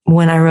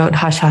when I wrote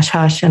Hush, Hush,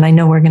 Hush, and I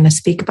know we're going to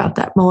speak about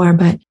that more,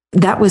 but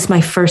that was my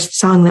first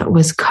song that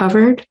was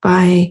covered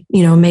by,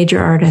 a major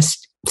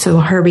artist. So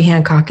Herbie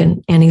Hancock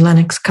and Annie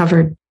Lennox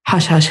covered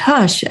Hush, Hush,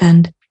 Hush.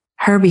 And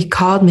Herbie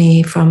called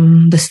me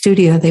from the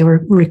studio they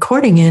were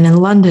recording in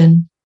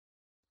London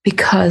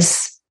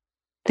because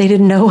they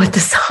didn't know what the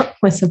song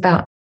was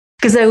about.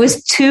 Because I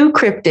was too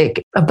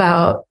cryptic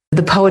about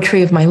the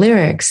poetry of my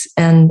lyrics.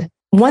 And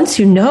once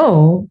you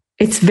know,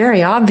 it's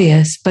very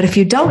obvious. But if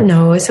you don't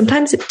know,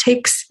 sometimes it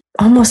takes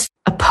almost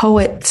a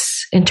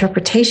poet's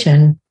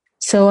interpretation.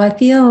 So I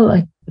feel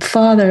like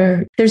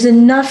Father, there's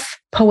enough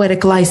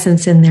poetic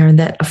license in there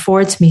that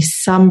affords me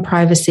some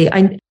privacy.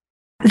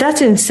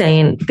 That's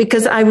insane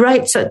because I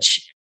write such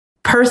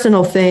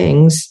personal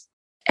things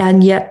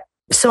and yet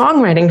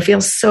songwriting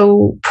feels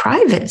so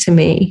private to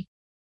me.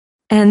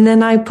 And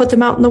then I put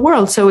them out in the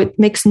world. So it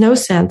makes no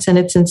sense and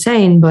it's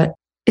insane, but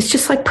it's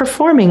just like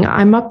performing.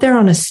 I'm up there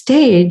on a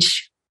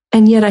stage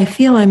and yet I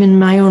feel I'm in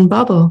my own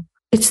bubble.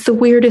 It's the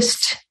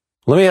weirdest.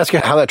 Let me ask you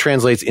how that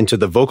translates into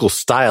the vocal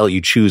style you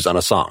choose on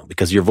a song,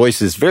 because your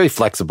voice is very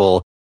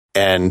flexible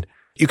and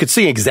you could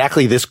sing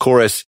exactly this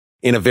chorus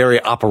in a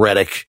very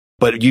operatic,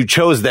 but you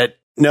chose that,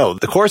 no,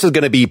 the chorus is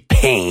going to be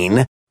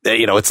pain.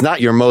 It's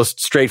not your most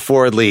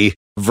straightforwardly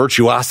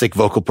virtuosic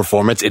vocal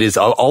performance. It is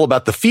all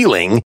about the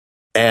feeling.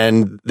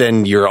 And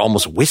then you're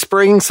almost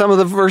whispering some of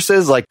the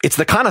verses. Like it's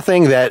the kind of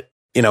thing that,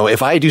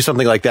 if I do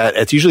something like that,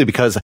 it's usually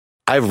because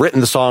I've written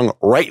the song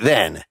right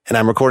then and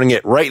I'm recording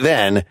it right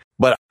then.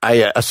 But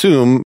I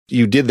assume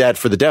you did that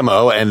for the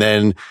demo. And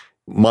then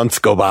months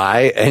go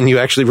by and you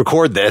actually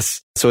record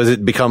this. So has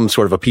it become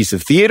sort of a piece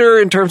of theater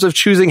in terms of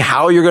choosing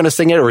how you're going to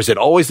sing it? Or is it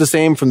always the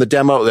same from the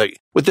demo? Like,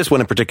 with this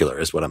one in particular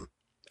is what I'm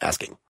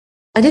asking.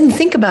 I didn't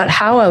think about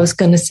how I was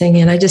going to sing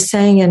it. I just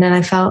sang it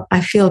and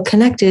I feel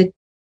connected.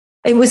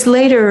 It was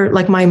later,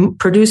 like my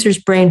producer's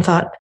brain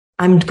thought,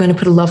 I'm going to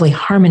put a lovely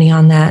harmony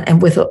on that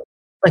and with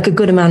like a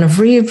good amount of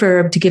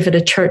reverb to give it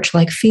a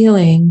church-like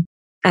feeling.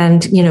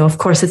 And, of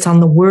course, it's on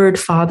the word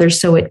Father,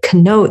 so it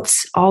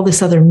connotes all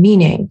this other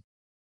meaning.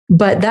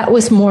 But that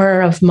was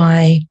more of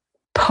my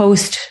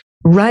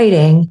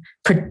post-writing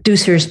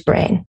producer's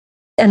brain.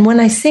 And when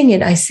I sing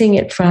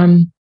it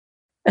from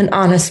an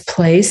honest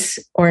place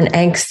or an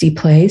angsty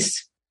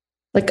place.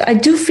 Like, I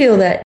do feel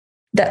that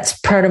that's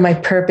part of my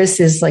purpose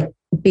is like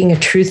being a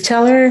truth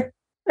teller.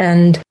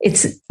 And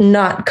it's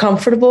not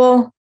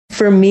comfortable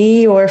for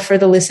me or for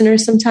the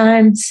listeners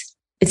sometimes.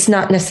 It's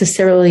not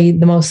necessarily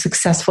the most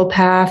successful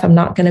path. I'm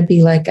not going to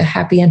be like a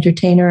happy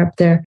entertainer up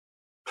there.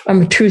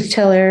 I'm a truth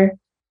teller,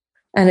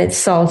 and it's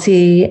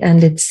salty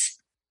and it's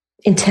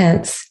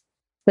intense,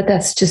 but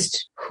that's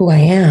just who I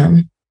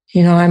am.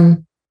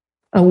 I'm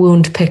a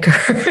wound picker.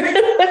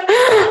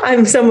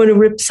 I'm someone who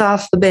rips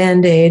off the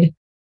Band-Aid.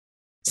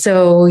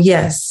 So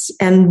yes.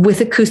 And with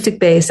acoustic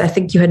bass, I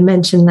think you had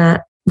mentioned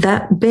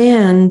that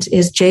band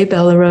is Jay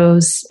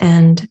Bellerose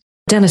and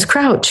Dennis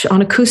Crouch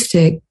on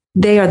acoustic.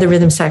 They are the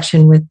rhythm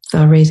section with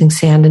Raising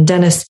Sand. And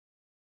Dennis,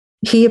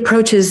 he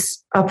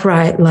approaches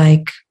upright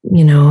like,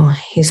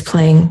 he's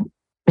playing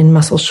in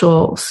Muscle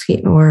Shoals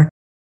or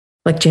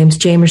like James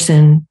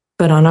Jamerson,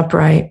 but on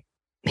upright.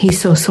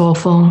 He's so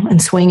soulful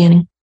and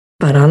swinging,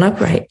 but on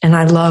upright. And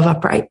I love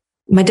upright.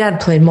 My dad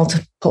played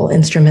multiple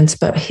instruments,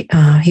 but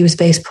he was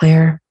bass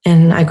player.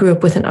 And I grew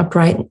up with an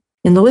upright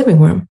in the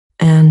living room.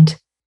 And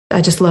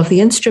I just love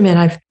the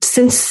instrument.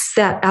 Since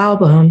that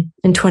album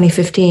in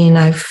 2015,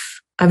 I've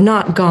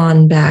not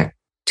gone back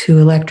to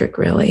electric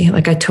really.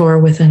 Like I tour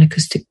with an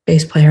acoustic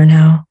bass player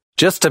now.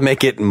 Just to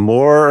make it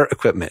more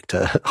equipment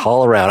to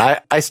haul around.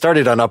 I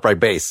started on upright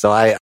bass, so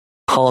I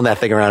hauling that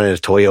thing around in a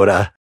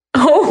Toyota.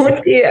 Oh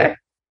dear.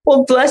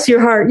 Well, bless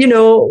your heart.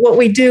 What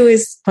we do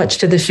is much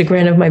to the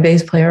chagrin of my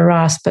bass player,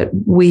 Ross, but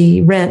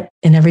we rent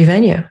in every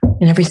venue,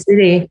 in every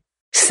city.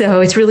 So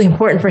it's really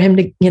important for him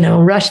to,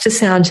 rush to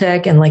sound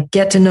check and like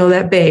get to know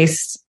that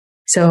bass.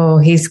 So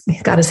he's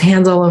got his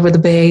hands all over the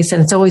bass.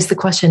 And it's always the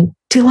question,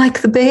 do you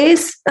like the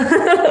bass?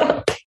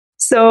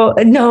 So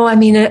no, I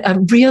mean, a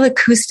real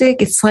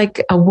acoustic, it's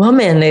like a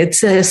woman.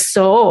 It's a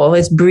soul.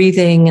 It's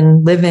breathing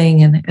and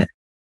living and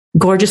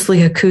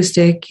gorgeously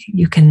acoustic.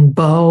 You can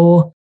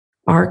bow,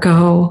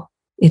 arco.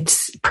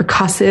 It's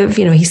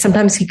percussive.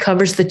 Sometimes he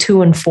covers the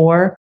 2 and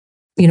 4,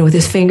 with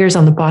his fingers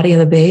on the body of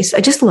the bass.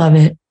 I just love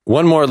it.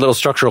 One more little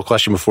structural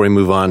question before we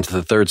move on to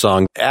the third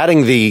song.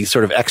 Adding the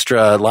sort of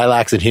extra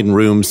lilacs and hidden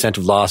rooms, scent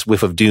of loss,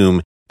 whiff of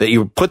doom, that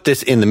you put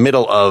this in the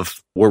middle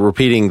of, we're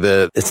repeating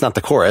it's not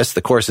the chorus.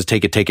 The chorus is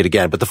take it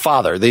again, but the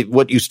Father,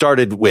 what you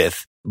started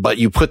with, but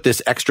you put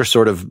this extra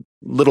sort of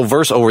little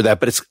verse over that,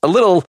 but it's a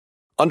little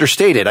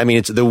understated. I mean,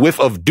 it's the whiff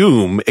of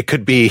doom. It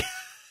could be,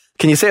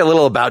 can you say a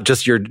little about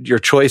just your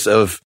choice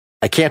of,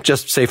 I can't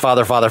just say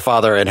Father, Father,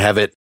 Father and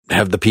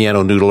have the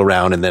piano noodle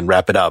around and then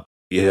wrap it up.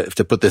 You have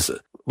to put this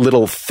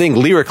little thing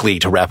lyrically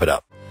to wrap it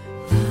up.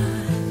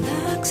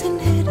 Lilacs and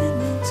hidden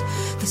rooms,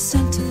 the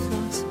scent of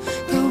loss,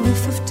 the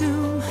whiff of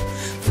doom,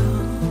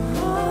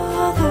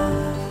 Father.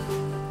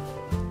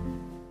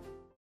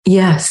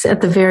 Yes,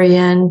 at the very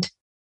end,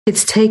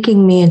 it's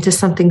taking me into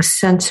something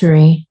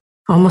sensory,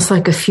 almost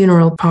like a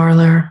funeral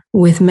parlor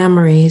with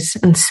memories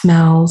and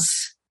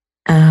smells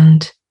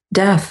and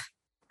death.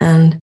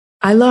 And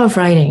I love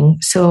writing,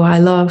 so I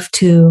love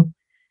to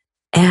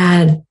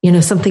add,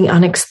 something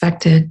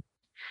unexpected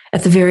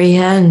at the very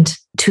end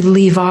to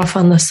leave off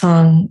on the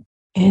song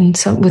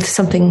with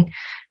something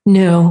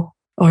new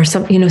or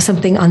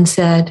something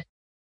unsaid.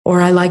 Or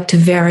I like to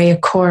vary a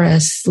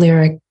chorus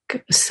lyric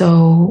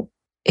so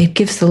it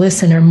gives the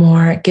listener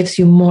more. It gives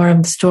you more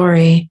of the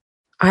story.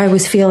 I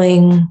was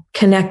feeling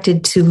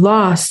connected to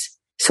loss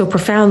so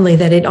profoundly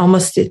that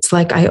it's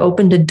like I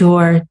opened a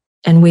door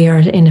and we are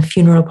in a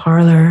funeral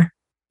parlor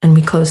and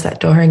we close that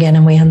door again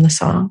and we end the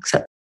song.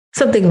 So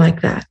something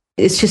like that.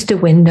 It's just a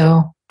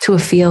window to a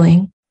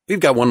feeling. We've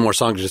got one more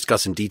song to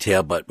discuss in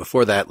detail, but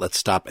before that, let's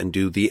stop and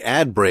do the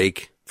ad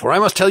break. For I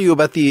must tell you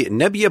about the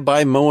Nebia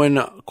by Moen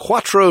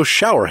Quattro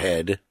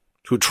Showerhead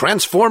to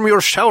transform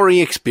your showering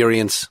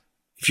experience.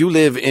 If you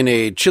live in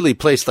a chilly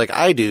place like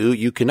I do,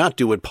 you cannot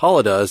do what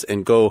Paula does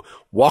and go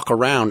walk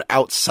around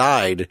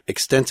outside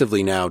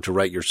extensively now to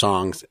write your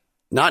songs.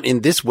 Not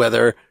in this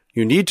weather.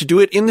 You need to do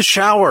it in the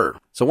shower.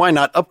 So why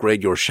not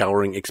upgrade your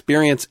showering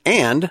experience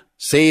and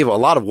save a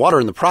lot of water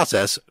in the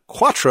process?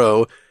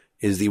 Quattro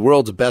is the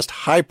world's best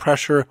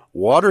high-pressure,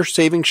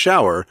 water-saving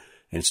shower,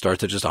 and it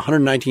starts at just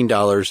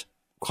 $119.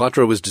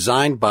 Quattro was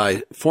designed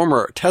by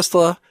former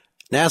Tesla,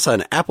 NASA,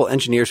 and Apple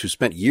engineers who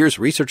spent years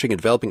researching and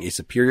developing a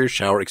superior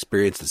shower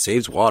experience that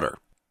saves water.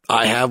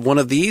 I have one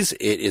of these.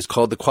 It is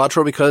called the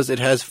Quattro because it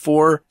has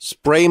 4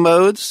 spray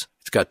modes.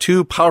 It's got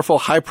 2 powerful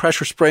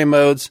high-pressure spray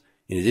modes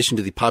in addition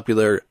to the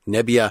popular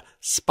Nebia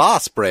Spa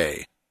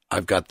Spray.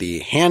 I've got the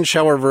hand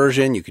shower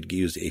version. You could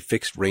use a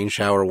fixed rain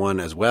shower one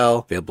as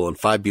well, available in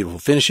 5 beautiful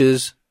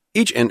finishes.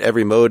 Each and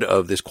every mode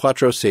of this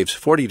Quattro saves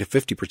 40 to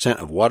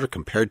 50% of water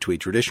compared to a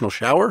traditional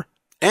shower,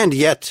 and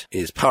yet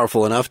is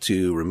powerful enough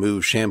to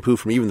remove shampoo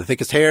from even the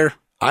thickest hair.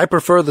 I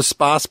prefer the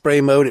spa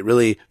spray mode. It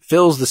really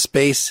fills the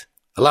space,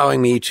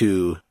 allowing me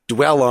to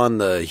dwell on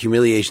the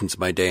humiliations of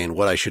my day and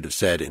what I should have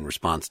said in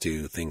response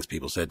to things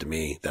people said to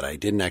me that I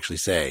didn't actually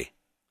say.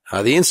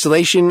 The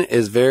installation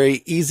is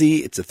very easy.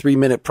 It's a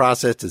 3-minute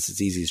process. It's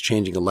as easy as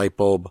changing a light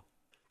bulb.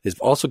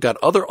 They've also got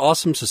other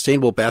awesome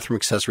sustainable bathroom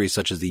accessories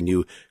such as the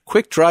new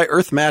Quick Dry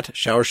Earth Mat,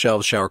 shower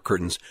shelves, shower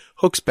curtains,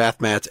 hooks, bath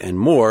mats, and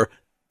more.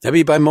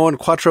 Nebia by Moen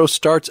Quattro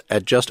starts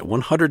at just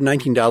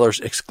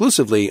 $119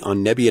 exclusively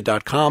on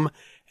Nebia.com,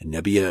 and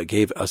Nebia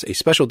gave us a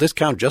special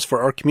discount just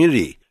for our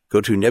community. Go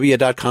to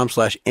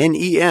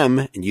Nebia.com/NEM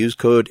and use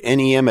code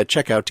NEM at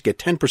checkout to get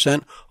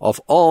 10%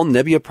 off all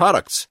Nebia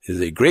products. It is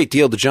a great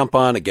deal to jump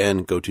on.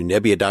 Again, go to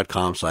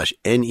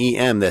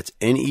Nebia.com/NEM. That's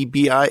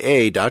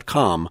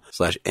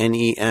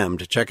NEBIA.com/NEM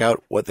to check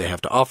out what they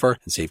have to offer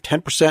and save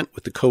 10%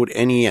 with the code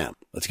NEM.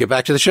 Let's get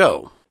back to the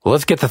show. Well,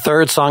 let's get the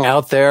third song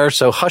out there.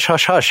 So Hush,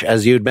 Hush, Hush,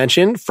 as you'd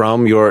mentioned,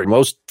 from your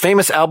most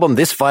famous album,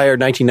 This Fire,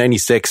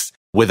 1996,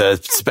 with a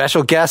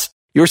special guest.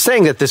 You were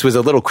saying that this was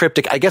a little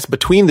cryptic, I guess,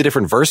 between the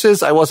different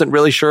verses. I wasn't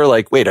really sure,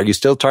 like, wait, are you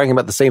still talking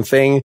about the same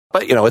thing?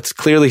 But, it's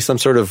clearly some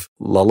sort of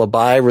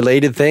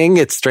lullaby-related thing.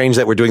 It's strange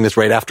that we're doing this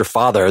right after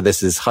Father.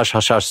 This is Hush,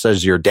 Hush, Hush,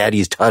 says your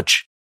daddy's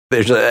touch.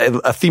 There's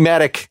a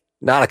thematic,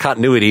 not a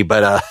continuity,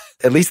 but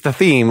at least the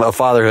theme of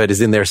fatherhood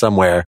is in there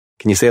somewhere.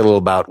 Can you say a little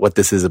about what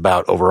this is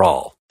about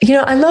overall?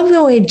 I love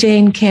the way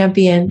Jane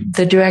Campion,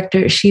 the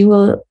director, she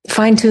will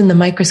fine-tune the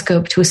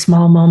microscope to a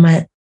small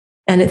moment,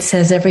 and it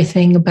says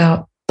everything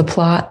about the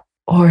plot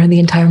or the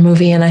entire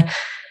movie. And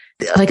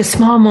like a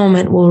small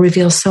moment will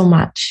reveal so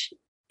much.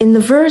 In the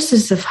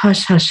verses of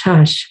Hush, Hush,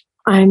 Hush,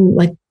 I'm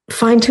like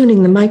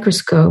fine-tuning the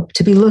microscope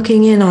to be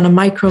looking in on a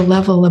micro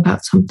level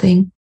about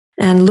something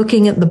and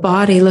looking at the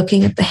body,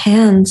 looking at the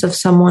hands of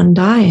someone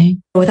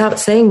dying without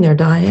saying they're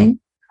dying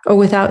or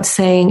without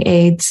saying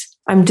AIDS.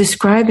 I'm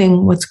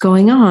describing what's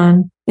going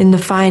on in the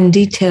fine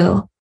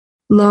detail.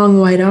 Long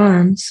white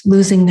arms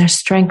losing their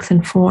strength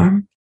and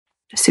form.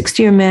 A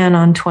 60-year man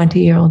on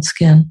 20-year-old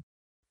skin.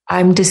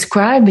 I'm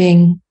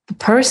describing the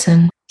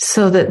person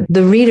so that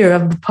the reader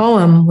of the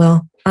poem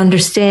will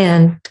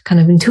understand kind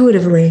of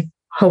intuitively,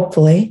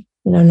 hopefully.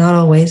 Not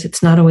always.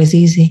 It's not always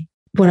easy.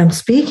 What I'm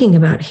speaking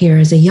about here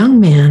is a young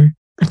man,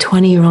 a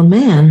 20-year-old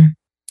man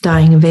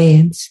dying of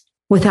AIDS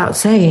without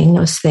saying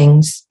those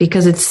things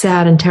because it's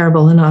sad and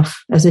terrible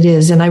enough as it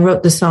is. And I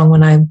wrote the song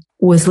when I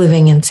was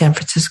living in San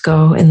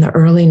Francisco in the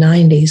early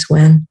 90s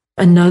when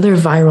another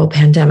viral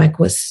pandemic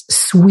was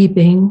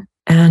sweeping.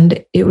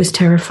 And it was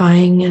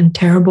terrifying and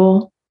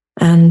terrible.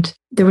 And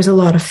there was a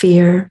lot of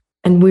fear.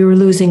 And we were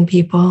losing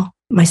people.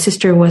 My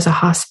sister was a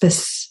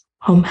hospice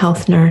home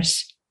health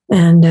nurse.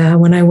 And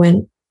when I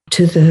went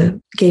to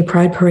the Gay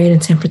Pride Parade in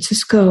San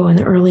Francisco in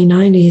the early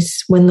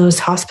 90s, when those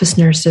hospice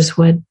nurses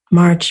would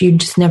march, you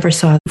just never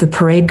saw the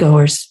parade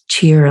goers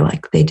cheer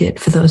like they did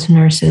for those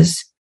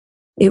nurses.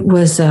 It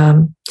was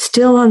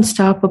still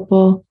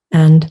unstoppable.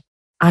 And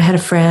I had a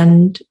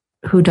friend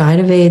who died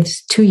of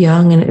AIDS too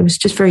young, and it was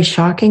just very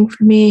shocking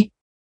for me.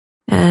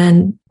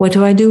 And what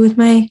do I do with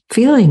my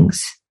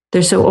feelings?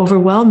 They're so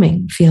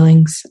overwhelming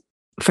feelings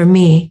for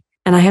me,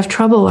 and I have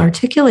trouble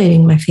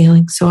articulating my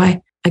feelings. So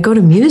I go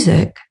to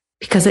music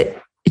because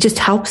it just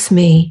helps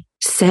me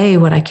say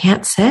what I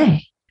can't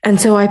say.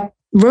 And so I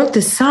wrote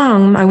this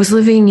song. I was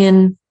living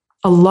in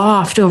a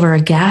loft over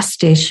a gas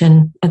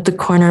station at the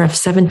corner of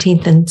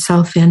 17th and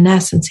South Van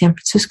Ness in San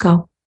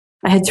Francisco.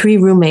 I had 3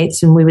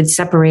 roommates and we would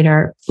separate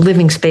our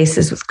living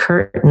spaces with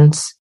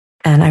curtains.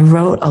 And I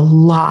wrote a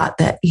lot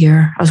that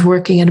year. I was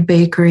working at a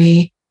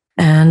bakery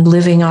and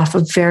living off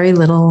of very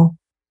little.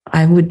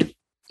 I would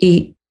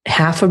eat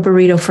half a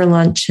burrito for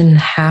lunch and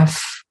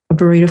half a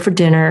burrito for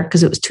dinner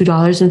because it was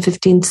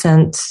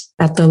 $2.15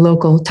 at the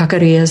local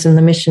taquerias in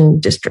the Mission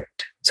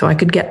District. So I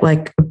could get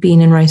like a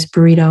bean and rice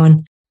burrito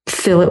and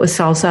fill it with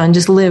salsa and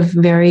just live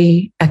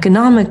very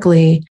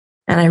economically.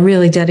 And I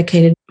really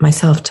dedicated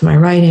myself to my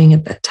writing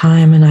at that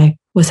time. And I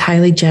was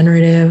highly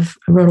generative.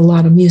 I wrote a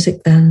lot of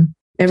music then,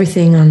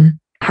 everything on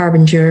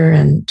Harbinger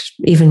and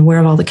even Where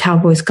Have All the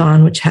Cowboys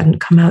Gone, which hadn't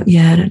come out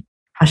yet, and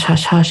Hush,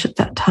 Hush, Hush at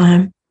that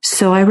time.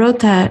 So I wrote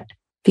that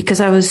because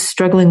I was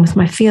struggling with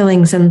my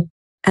feelings. And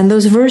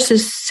those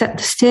verses set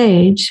the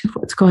stage of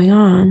what's going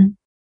on.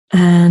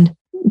 And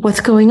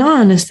what's going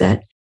on is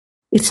that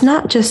it's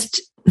not just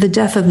the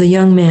death of the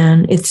young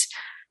man. It's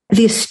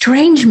the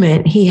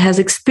estrangement he has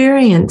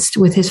experienced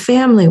with his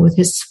family, with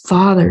his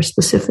father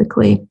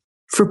specifically,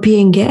 for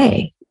being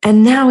gay.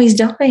 And now he's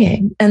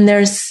dying. And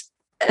there's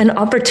an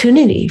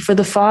opportunity for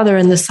the father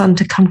and the son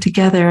to come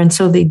together. And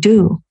so they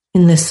do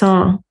in this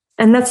song.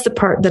 And that's the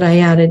part that I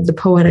added, the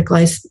poetic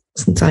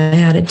license I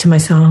added to my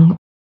song.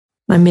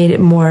 I made it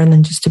more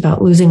than just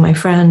about losing my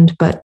friend,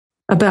 but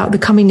about the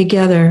coming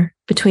together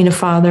between a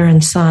father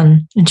and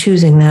son and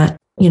choosing that,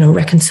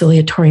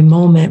 reconciliatory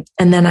moment.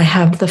 And then I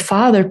have the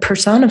Father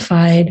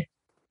personified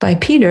by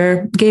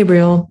Peter,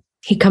 Gabriel.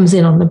 He comes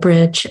in on the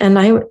bridge. And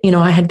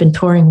I had been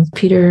touring with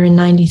Peter in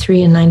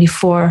 93 and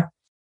 94.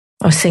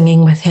 I was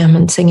singing with him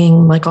and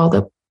singing like all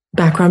the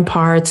background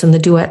parts and the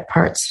duet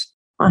parts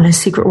on his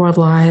Secret World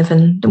Live.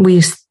 And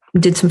we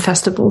did some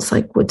festivals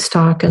like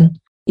Woodstock and,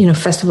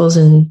 festivals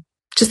in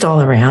just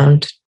all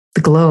around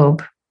the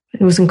globe.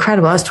 It was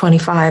incredible. I was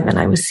 25 and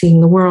I was seeing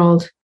the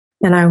world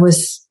and I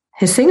was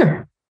his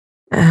singer.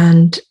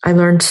 And I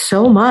learned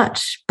so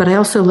much, but I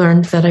also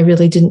learned that I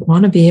really didn't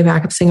want to be a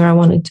backup singer. I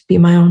wanted to be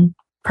my own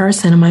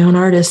person and my own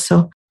artist.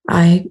 So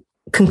I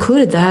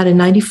concluded that in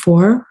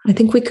 94. I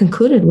think we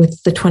concluded with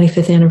the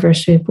 25th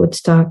anniversary of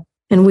Woodstock.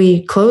 And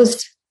we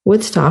closed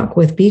Woodstock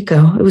with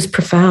Biko. It was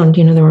profound.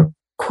 There were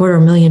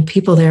 250,000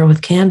 people there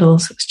with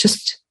candles. It was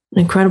just an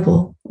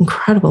incredible,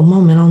 incredible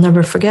moment I'll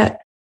never forget.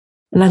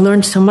 And I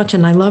learned so much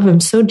and I love him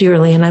so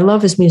dearly and I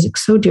love his music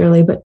so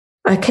dearly. But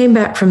I came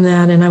back from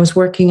that and I was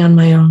working on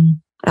my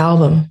own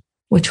album,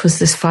 which was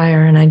This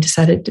Fire. And I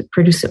decided to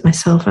produce it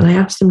myself. And I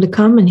asked him to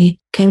come and he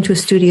came to a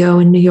studio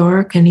in New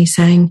York and he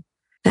sang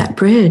that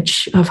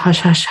bridge of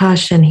Hush, Hush,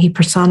 Hush. And he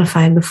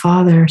personified the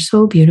Father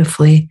so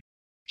beautifully.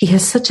 He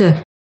has such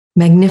a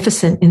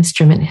magnificent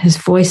instrument. His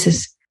voice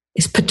is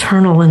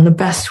paternal in the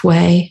best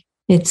way.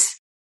 It's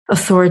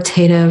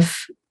authoritative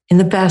in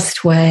the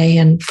best way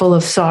and full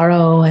of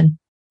sorrow and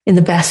in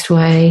the best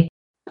way.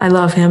 I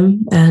love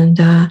him. And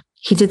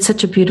he did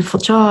such a beautiful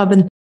job.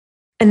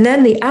 And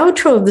then the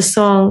outro of the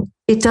song,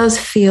 it does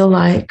feel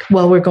like,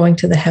 well, we're going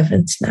to the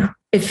heavens now.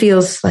 It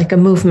feels like a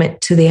movement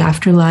to the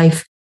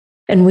afterlife.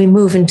 And we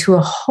move into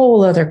a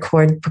whole other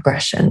chord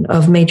progression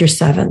of major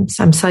sevens.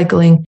 I'm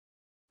cycling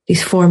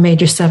these 4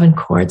 major 7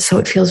 chords. So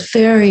it feels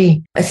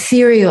very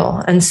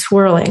ethereal and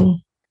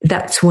swirling.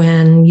 That's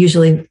when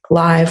usually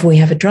live we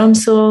have a drum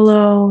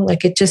solo.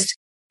 Like it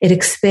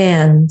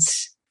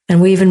expands.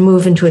 And we even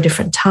move into a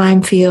different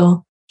time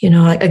feel,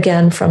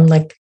 again, from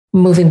like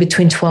moving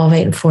between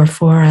 12/8 and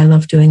 4/4. I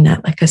love doing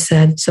that, like I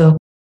said. So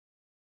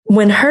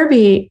when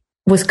Herbie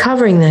was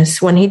covering this,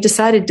 when he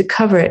decided to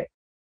cover it,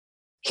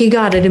 he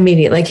got it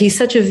immediately. Like he's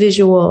such a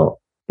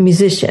visual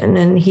musician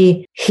and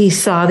he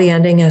saw the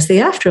ending as the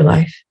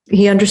afterlife.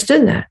 He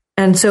understood that.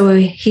 And so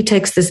he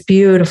takes this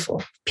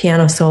beautiful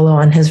piano solo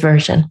on his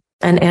version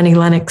and Annie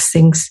Lennox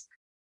sings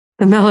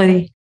the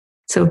melody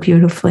so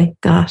beautifully.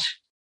 Gosh,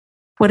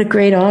 what a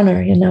great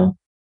honor,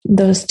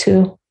 those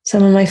two,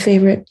 some of my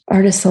favorite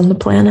artists on the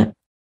planet.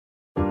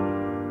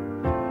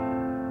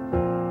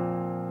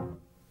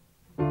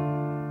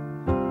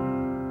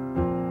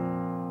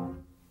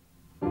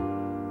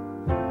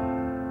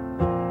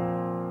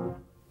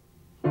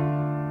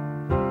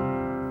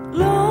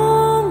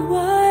 Long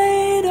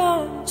white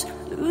arms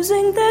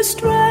losing their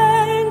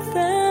strength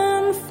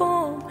and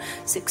form,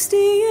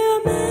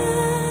 60-year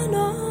man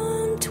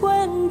on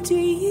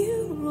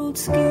 20-year-old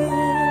skin.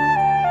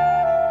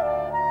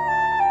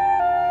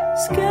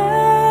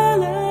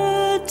 Skeleton,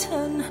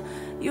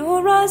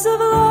 your eyes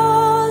have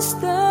lost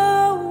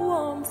their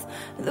warmth.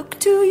 Look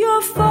to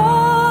your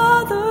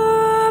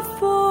Father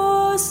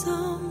for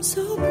some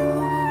support.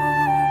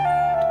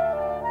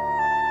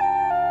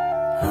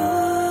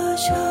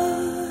 Hush,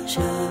 hush,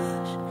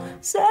 hush,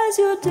 says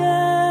your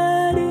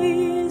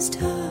daddy's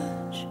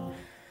touch.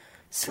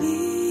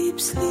 Sleep,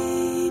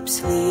 sleep,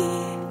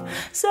 sleep,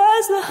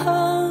 says the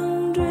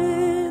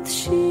 100th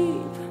sheep.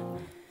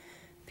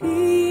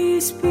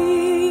 Peace,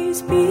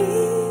 peace,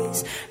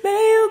 peace,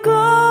 may you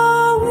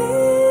go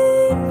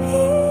in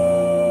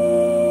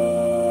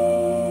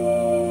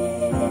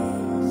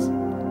peace.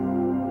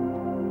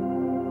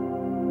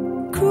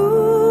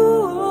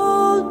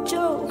 Cruel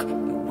joke,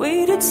 you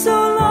waited so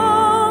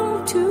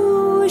long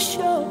to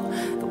show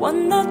the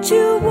one that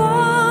you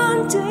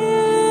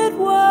wanted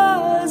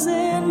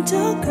wasn't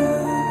a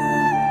girl.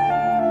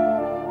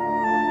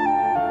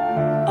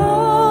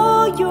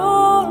 All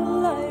your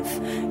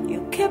life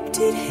you kept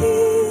it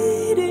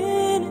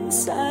hidden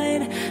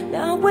inside.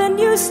 Now when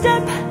you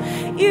step,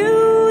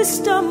 you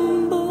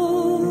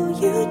stumble,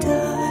 you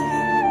die.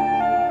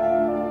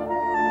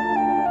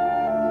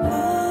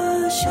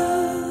 Hush,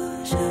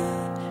 hush,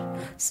 hush,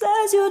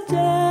 says your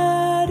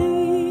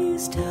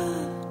daddy's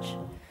touch.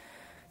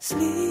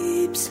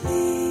 Sleep,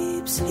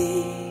 sleep,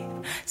 sleep,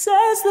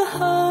 says the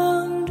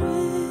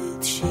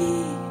 100th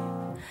sheep.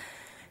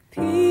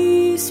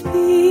 Peace,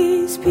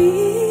 peace,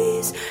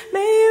 peace,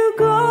 may you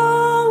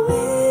go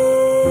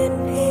in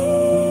peace.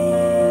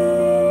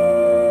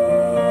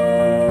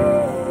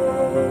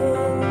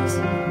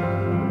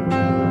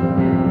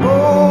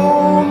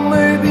 Oh,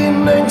 maybe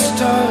next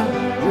time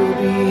you'll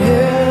be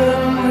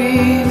Henry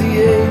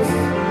VIII.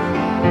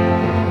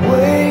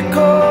 Wake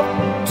up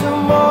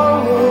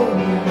tomorrow,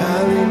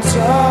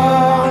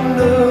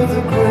 Alexander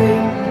the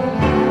Great.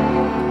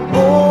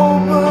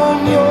 Open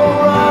your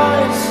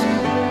eyes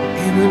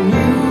in a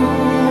new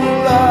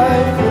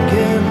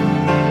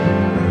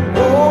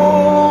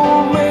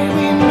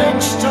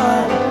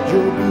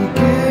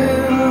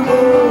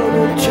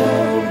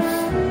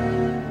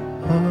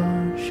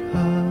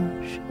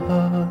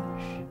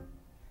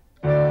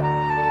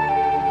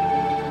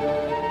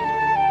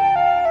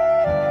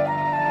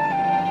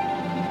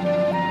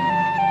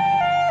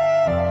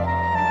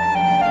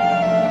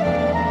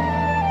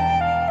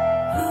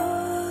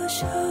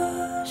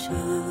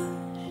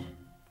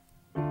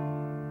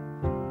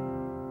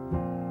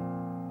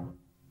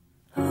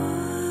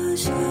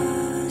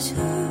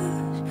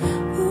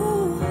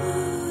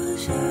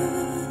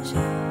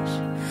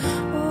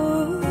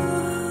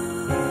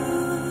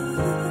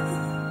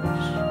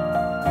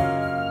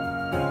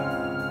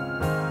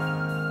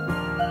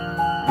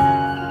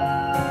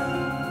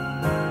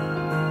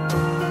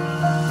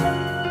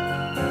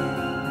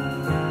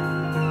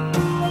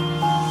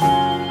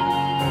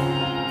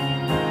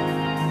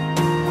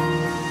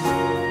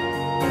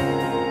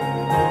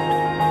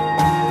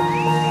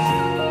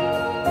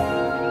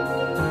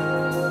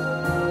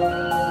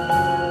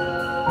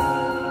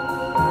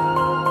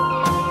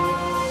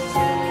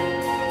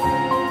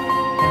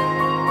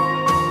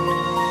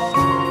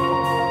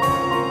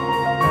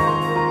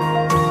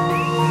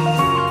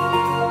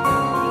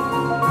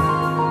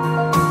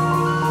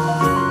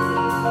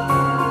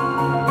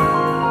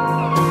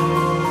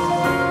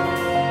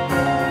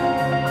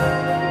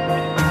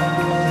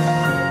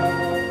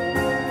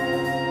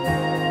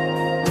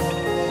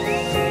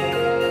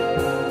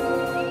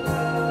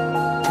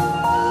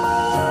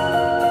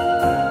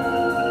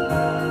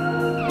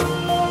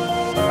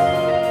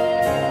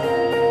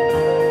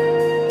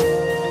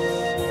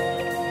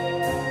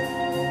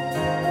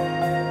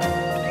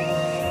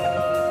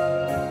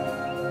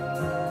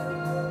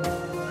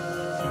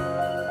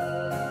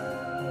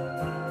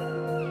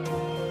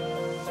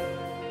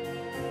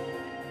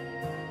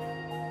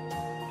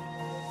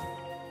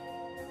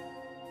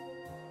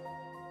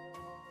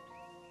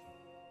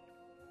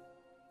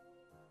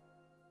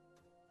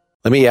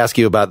Let me ask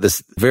you about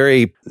this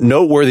very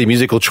noteworthy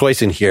musical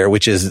choice in here,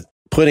 which is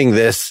putting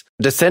this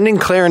descending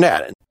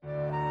clarinet.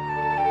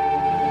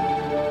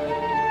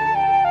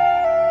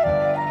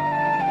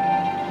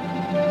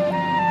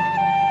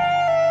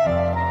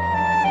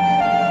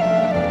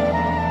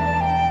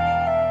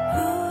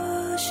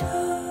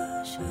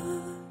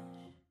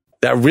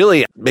 That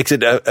really makes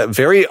it a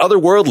very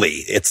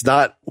otherworldly. It's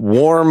not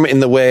warm in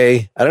the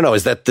way, I don't know,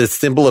 is that the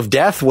symbol of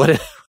death?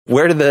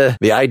 Where did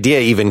the idea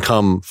even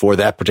come for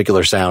that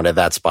particular sound at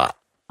that spot?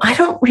 I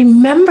don't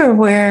remember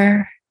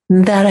where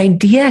that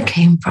idea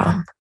came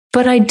from,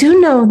 but I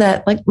do know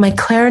that like my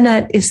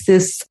clarinet is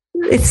this,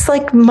 it's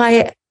like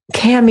my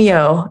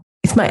cameo.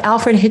 It's my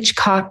Alfred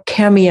Hitchcock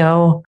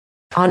cameo.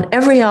 On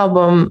every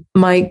album,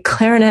 my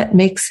clarinet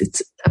makes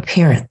its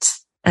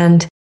appearance,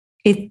 and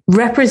it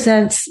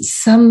represents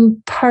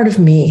some part of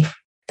me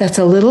that's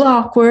a little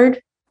awkward,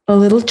 a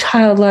little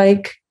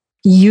childlike.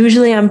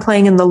 Usually I'm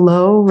playing in the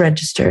low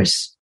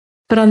registers,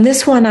 but on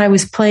this one, I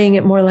was playing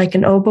it more like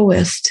an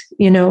oboist,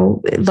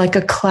 like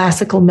a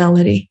classical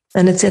melody,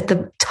 and it's at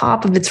the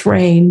top of its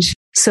range.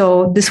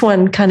 So this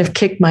one kind of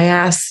kicked my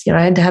ass.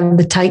 I had to have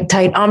the tight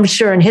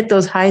embouchure and hit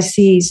those high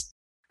C's,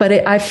 but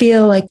I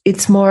feel like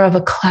it's more of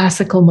a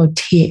classical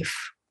motif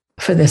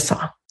for this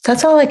song.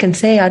 That's all I can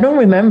say. I don't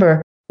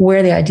remember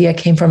where the idea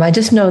came from. I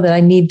just know that I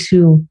need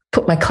to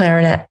put my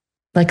clarinet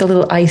like a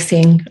little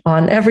icing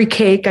on every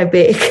cake I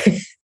bake.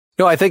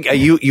 No, I think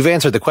you've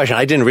answered the question.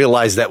 I didn't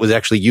realize that was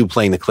actually you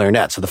playing the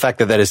clarinet. So the fact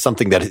that that is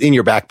something that is in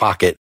your back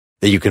pocket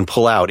that you can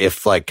pull out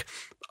if like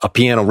a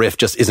piano riff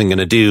just isn't going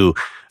to do,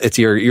 it's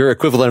your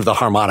equivalent of the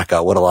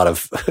harmonica. What a lot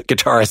of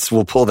guitarists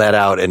will pull that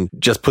out and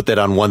just put that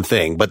on one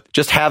thing. But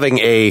just having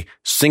a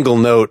single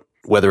note,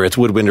 whether it's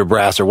woodwind or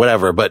brass or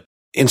whatever, but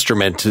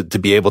instrument to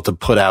be able to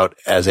put out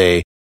as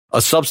a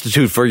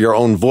substitute for your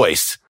own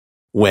voice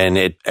when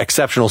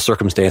exceptional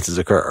circumstances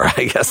occur,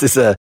 I guess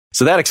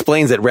so that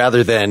explains it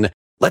rather than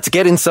let's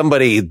get in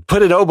somebody,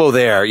 put an oboe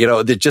there.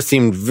 It just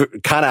seemed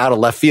kind of out of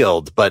left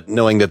field, but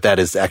knowing that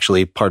is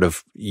actually part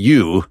of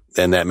you,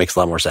 then that makes a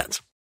lot more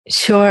sense.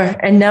 Sure.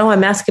 And now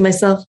I'm asking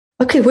myself,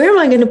 okay, where am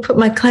I going to put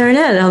my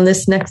clarinet on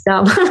this next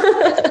album?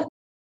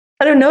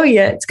 I don't know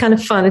yet. It's kind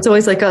of fun. It's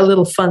always like a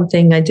little fun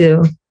thing I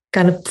do,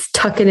 kind of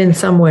tuck it in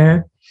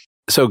somewhere.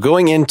 So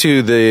going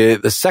into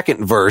the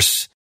second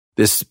verse,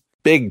 this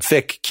big,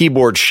 thick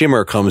keyboard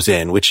shimmer comes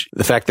in, which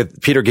the fact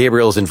that Peter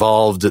Gabriel is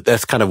involved,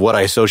 that's kind of what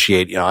I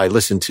associate. I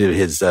listened to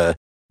his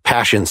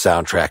Passion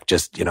soundtrack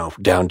just,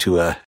 down to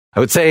I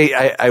would say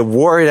I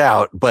wore it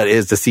out, but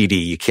it's a CD.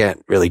 You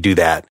can't really do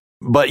that.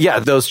 But yeah,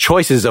 those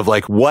choices of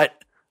like what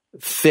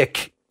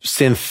thick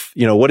synth,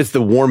 what is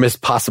the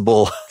warmest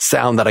possible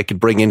sound that I could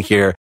bring in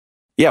here?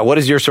 Yeah, what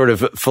is your sort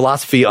of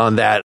philosophy on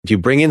that? Do you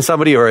bring in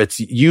somebody or it's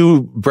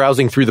you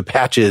browsing through the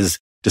patches,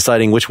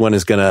 deciding which one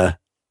is going to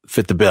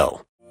fit the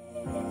bill?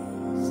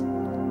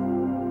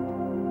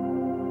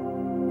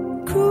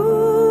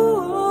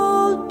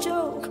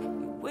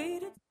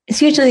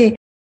 It's usually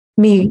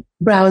me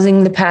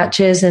browsing the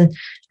patches, and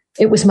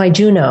it was my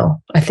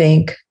Juno, I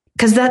think,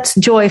 because that's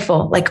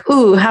joyful. Like,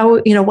 ooh,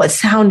 what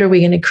sound are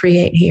we going to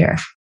create here?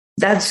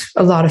 That's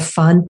a lot of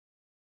fun.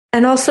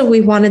 And also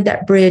we wanted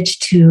that bridge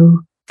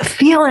to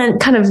feel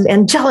kind of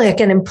angelic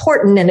and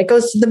important, and it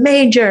goes to the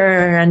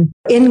major, and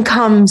in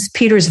comes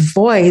Peter's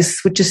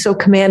voice, which is so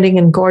commanding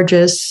and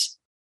gorgeous.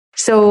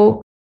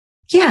 So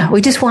yeah,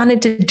 we just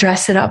wanted to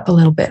dress it up a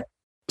little bit.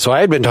 So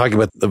I had been talking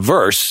about the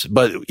verse,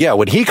 but yeah,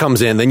 when he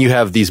comes in, then you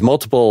have these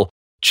multiple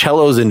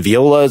cellos and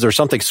violas or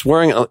something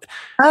swirling. Oh.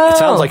 It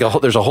sounds like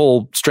there's a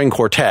whole string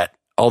quartet,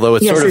 although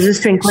it's sort of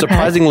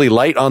surprisingly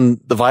light on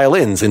the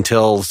violins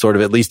until sort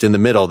of at least in the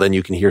middle, then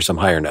you can hear some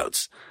higher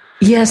notes.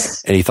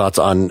 Yes. Any thoughts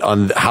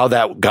on how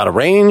that got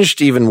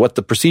arranged, even what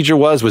the procedure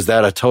was? Was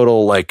that a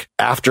total, like,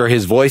 after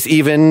his voice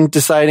even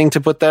deciding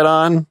to put that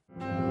on?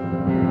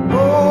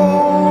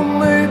 Oh,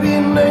 maybe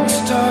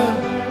next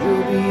time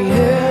you'll be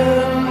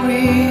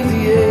Henry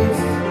VIII.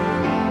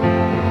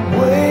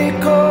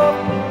 Wake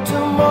up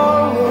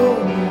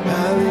tomorrow,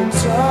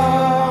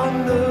 Alexander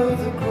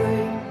the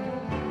Great.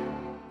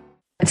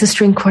 It's a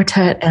string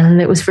quartet, and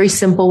it was very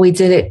simple. We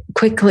did it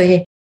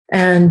quickly.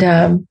 And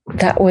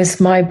that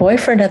was my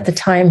boyfriend at the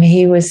time.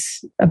 He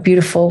was a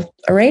beautiful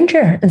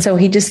arranger. And so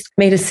he just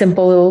made a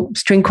simple little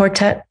string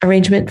quartet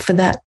arrangement for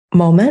that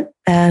moment.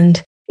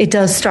 And it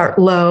does start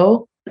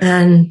low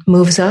and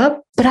moves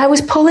up. But I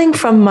was pulling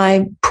from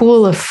my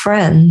pool of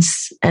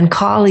friends and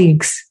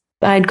colleagues.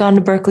 I'd gone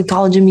to Berklee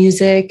College of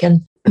Music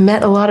and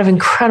met a lot of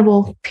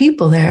incredible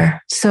people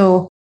there.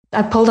 So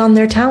I pulled on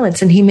their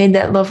talents, and he made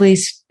that lovely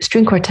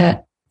string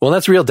quartet. Well,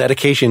 that's real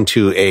dedication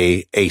to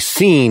a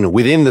scene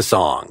within the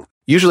song.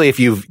 Usually if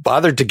you've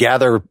bothered to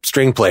gather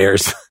string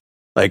players,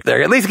 like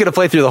they're at least going to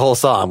play through the whole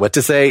song, but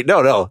to say,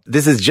 no,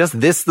 this is just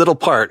this little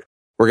part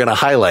we're going to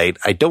highlight.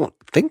 I don't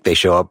think they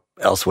show up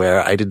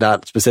elsewhere. I did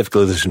not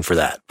specifically listen for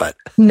that, but.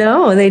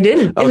 No, they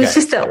didn't. Okay. It was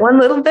just that one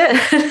little bit.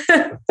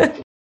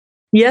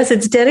 Yes,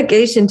 it's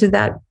dedication to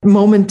that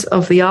moment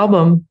of the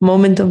album,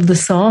 moment of the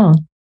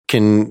song.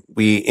 Can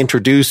we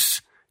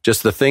introduce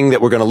just the thing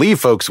that we're going to leave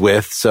folks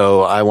with.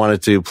 So I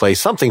wanted to play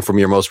something from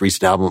your most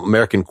recent album,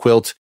 American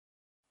Quilt.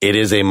 It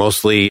is a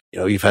mostly,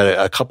 you've had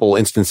a couple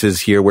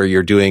instances here where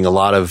you're doing a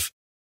lot of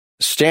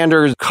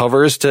standard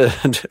covers to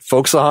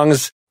folk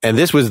songs. And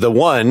this was the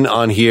one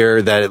on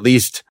here that at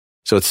least,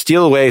 so it's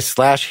Steal Away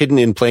 / Hidden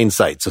in Plain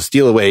Sight. So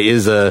Steal Away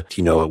is do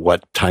you know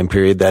what time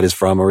period that is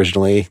from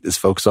originally, this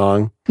folk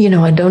song?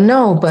 I don't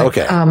know, but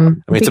okay.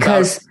 It's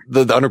about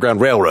the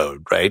Underground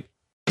Railroad, right?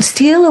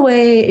 Steal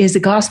Away is a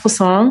gospel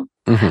song,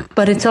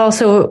 but it's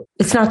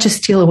not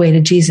just Steal Away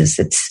to Jesus,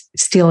 it's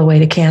Steal Away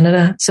to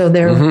Canada. So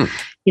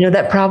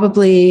that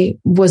probably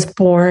was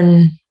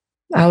born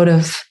out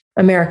of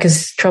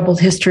America's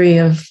troubled history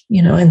of,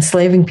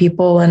 enslaving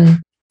people.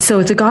 And so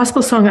it's a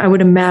gospel song, I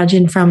would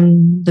imagine,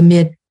 from the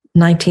mid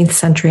 19th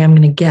century, I'm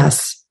going to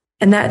guess.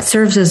 And that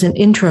serves as an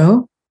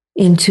intro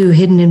into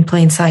Hidden in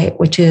Plain Sight,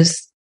 which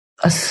is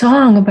a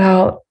song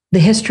about the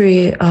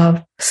history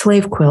of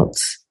slave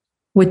quilts,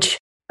 which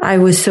I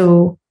was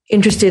so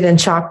interested and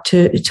shocked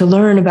to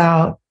learn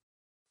about.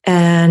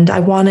 And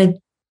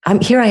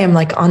here I am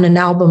like on an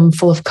album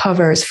full of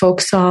covers,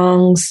 folk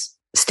songs,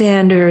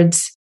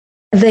 standards.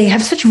 They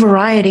have such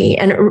variety,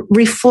 and it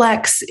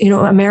reflects,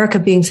 America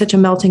being such a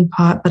melting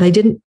pot, but I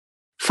didn't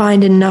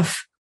find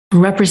enough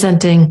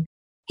representing,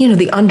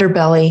 the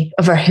underbelly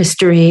of our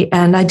history.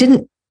 And I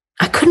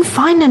couldn't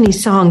find any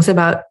songs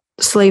about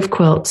slave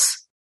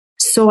quilts.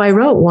 So I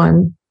wrote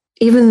one,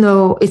 even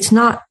though it's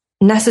not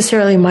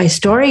necessarily my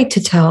story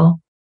to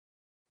tell,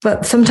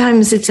 but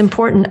sometimes it's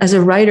important as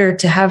a writer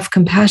to have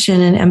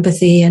compassion and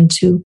empathy and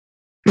to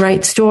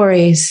write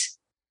stories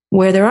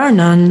where there are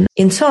none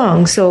in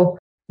song. So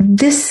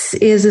this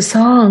is a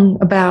song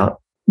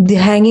about the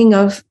hanging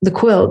of the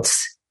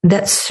quilts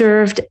that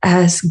served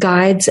as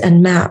guides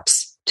and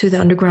maps to the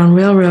Underground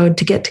Railroad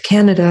to get to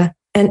Canada.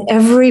 And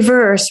every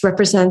verse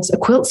represents a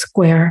quilt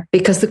square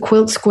because the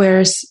quilt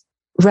squares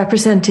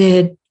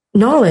represented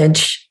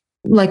knowledge,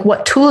 like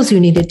what tools you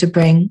needed to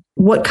bring,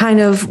 what kind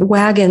of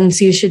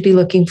wagons you should be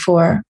looking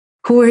for,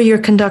 who are your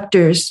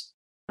conductors,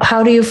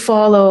 how do you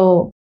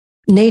follow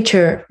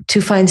nature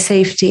to find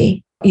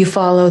safety. You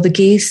follow the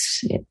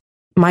geese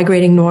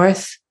migrating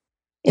north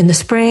in the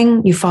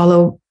spring. You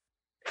follow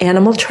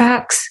animal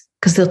tracks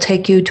because they'll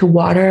take you to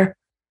water.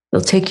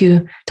 They'll take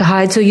you to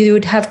hide. So you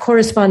would have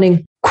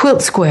corresponding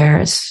quilt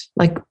squares,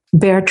 like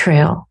Bear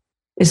Trail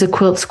is a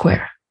quilt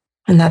square.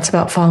 And that's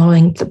about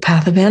following the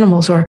path of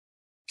animals, or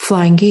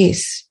flying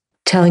geese,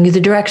 telling you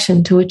the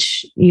direction to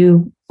which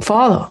you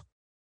follow,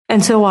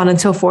 and so on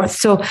and so forth.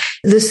 So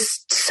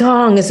this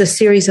song is a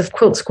series of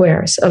quilt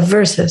squares of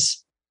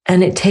verses,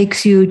 and it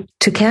takes you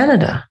to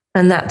Canada.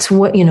 And that's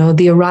what,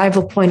 the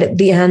arrival point at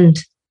the end,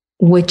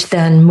 which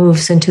then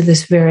moves into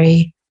this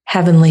very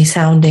heavenly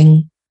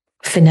sounding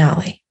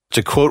finale.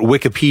 To quote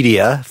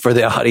Wikipedia for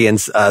the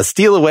audience,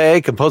 Steal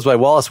Away, composed by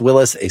Wallace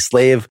Willis, a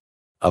slave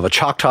of a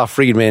Choctaw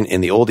freedman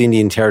in the old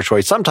Indian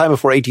Territory sometime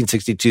before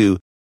 1862.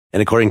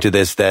 And according to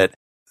this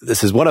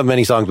is one of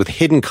many songs with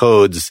hidden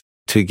codes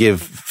to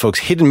give folks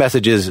hidden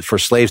messages for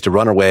slaves to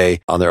run away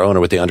on their own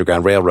or with the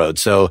Underground Railroad.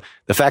 So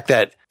the fact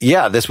that,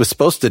 this was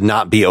supposed to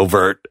not be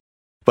overt,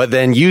 but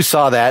then you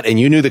saw that and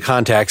you knew the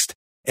context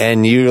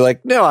and you're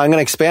like, no, I'm going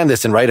to expand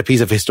this and write a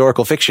piece of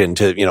historical fiction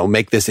to,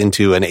 make this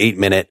into an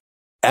 8-minute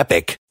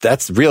epic.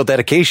 That's real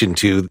dedication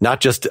to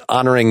not just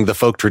honoring the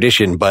folk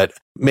tradition, but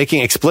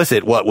making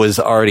explicit what was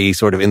already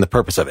sort of in the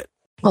purpose of it.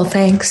 Well,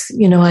 thanks.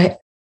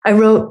 I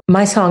wrote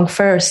my song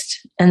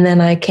first, and then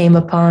I came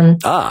upon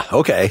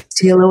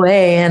Steal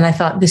Away, and I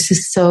thought, this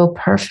is so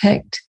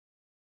perfect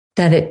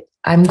that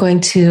I'm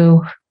going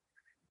to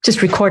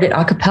just record it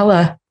a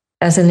cappella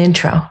as an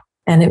intro,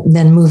 and it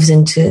then moves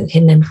into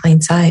Hidden in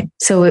Plain Sight.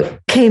 So it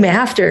came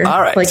after.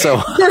 All right.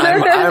 So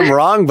I'm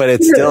wrong, but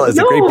it's a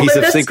great piece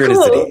of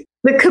synchronicity. Cool.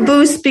 The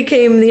caboose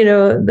became,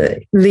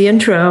 the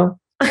intro.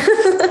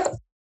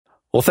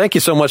 Well, thank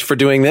you so much for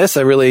doing this.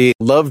 I really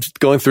loved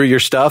going through your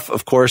stuff.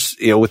 Of course,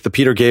 with the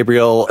Peter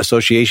Gabriel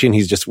Association,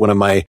 he's just one of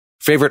my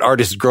favorite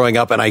artists growing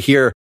up. And I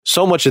hear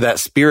so much of that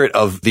spirit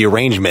of the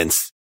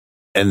arrangements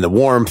and the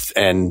warmth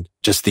and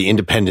just the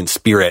independent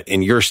spirit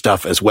in your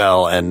stuff as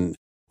well. And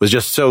was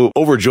just so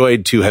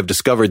overjoyed to have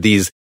discovered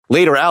these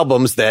later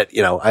albums that,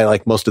 I,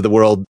 like most of the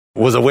world,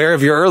 was aware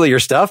of your earlier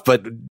stuff,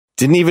 but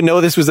didn't even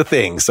know this was a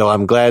thing. So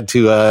I'm glad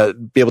to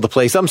be able to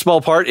play some small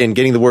part in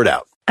getting the word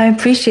out. I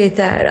appreciate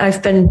that.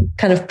 I've been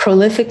kind of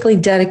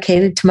prolifically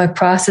dedicated to my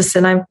process,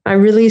 and I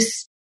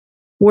release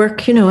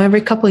work,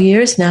 every couple of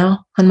years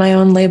now on my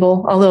own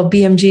label, although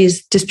BMG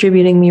is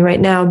distributing me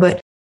right now, but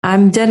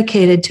I'm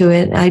dedicated to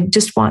it. I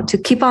just want to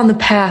keep on the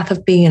path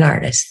of being an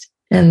artist.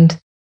 And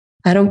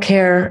I don't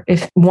care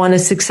if one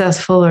is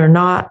successful or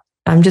not.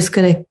 I'm just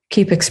going to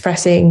keep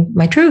expressing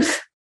my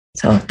truth.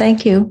 So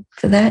thank you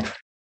for that.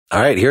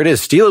 All right, here it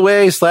is. Steal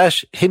Away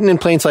 / Hidden in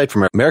Plain Sight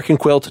from American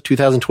Quilt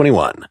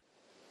 2021.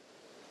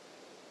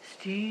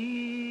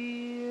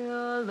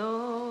 Steal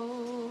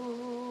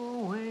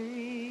away,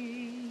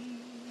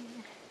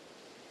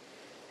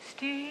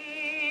 steal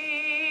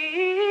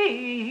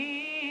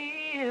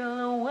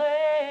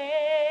away,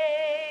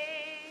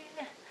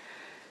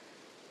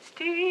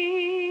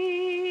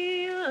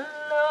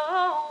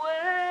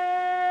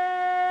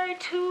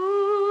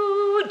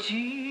 Jesus,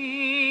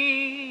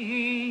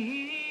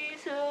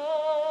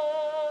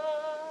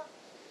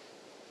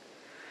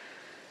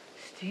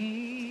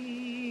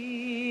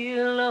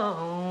 steal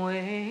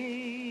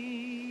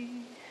away,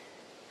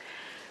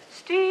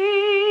 steal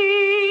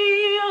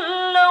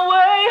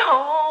away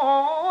home.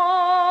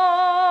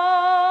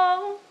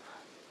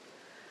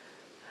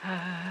 I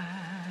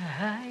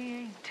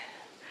ain't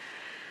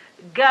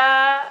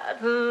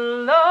got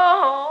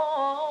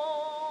long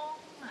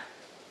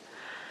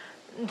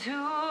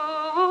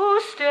to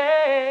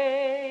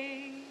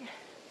stay.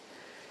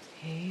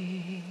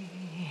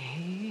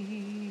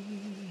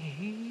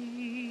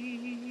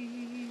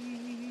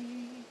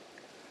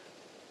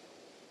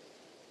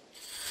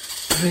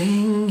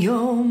 Bring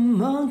your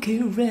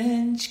monkey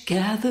wrench,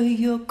 gather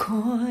your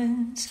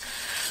coins,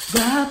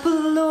 wrap a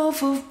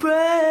loaf of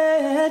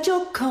bread,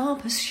 your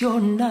compass,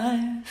 your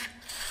knife,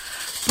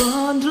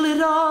 bundle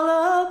it all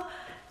up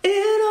in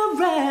a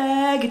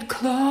ragged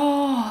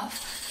cloth.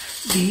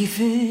 Leave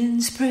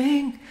in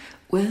spring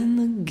when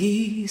the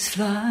geese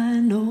fly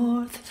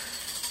north.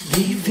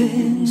 Leave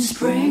in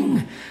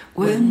spring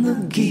when the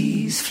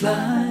geese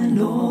fly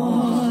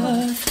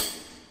north.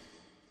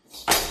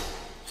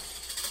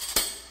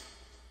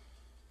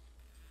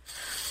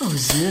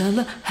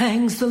 Ozilla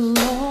hangs the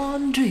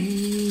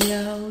laundry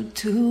out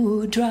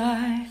to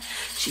dry.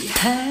 She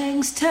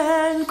hangs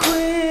 10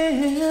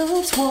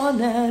 quilts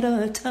one at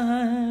a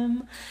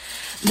time.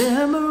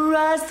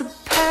 Memorize the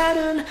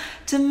pattern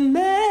to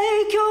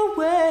make your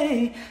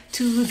way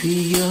to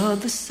the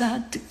other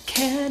side, to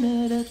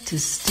Canada, to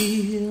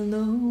steal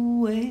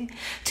away.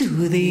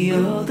 To the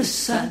other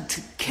side,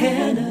 to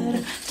Canada,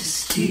 to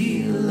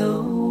steal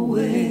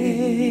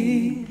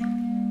away.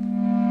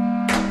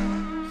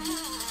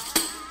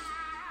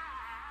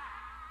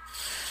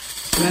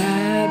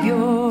 Grab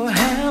your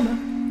hammer,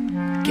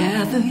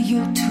 gather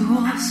your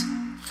tools.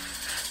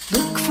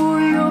 Look for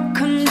your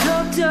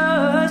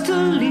conductors to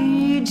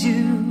lead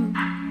you.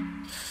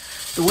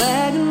 The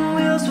wagon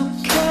wheels will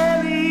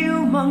carry you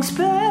amongst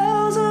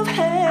bales of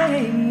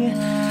hay,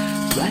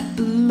 right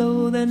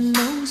below their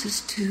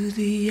noses to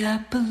the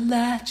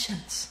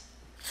Appalachians.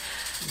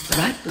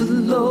 Right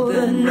below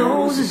their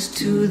noses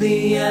to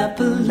the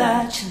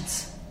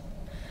Appalachians.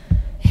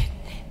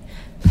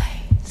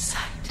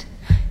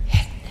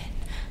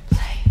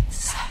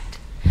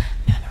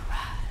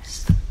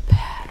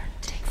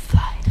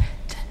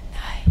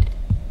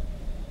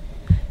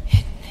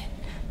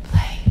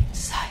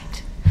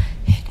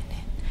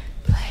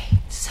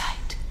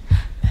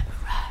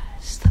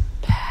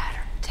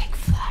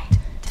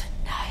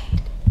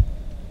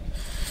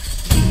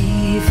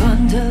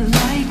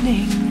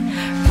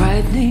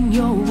 Brightening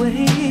your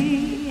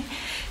way,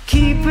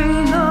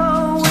 keeping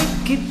the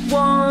wicked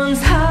ones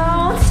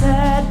hounds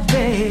at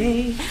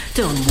bay.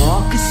 Don't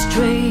walk a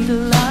straight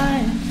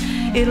line,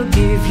 it'll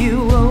give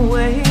you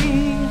away.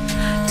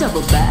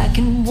 Double back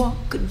and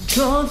walk a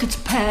drunkard's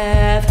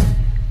path,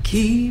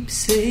 keep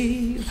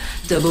safe.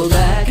 Double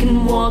back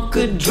and walk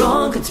a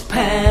drunkard's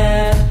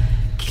path,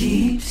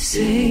 keep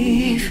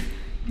safe.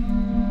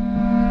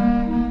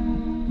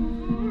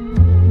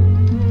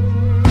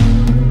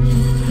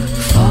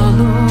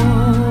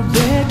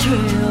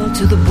 Trail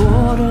to the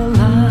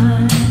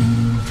borderline.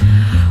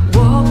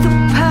 Walk the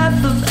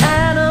path of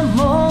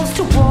animals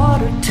to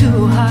water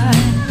too high.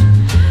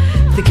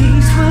 The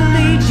geese will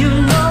lead you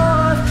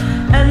north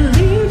and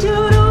lead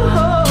you to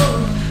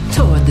home,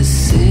 toward the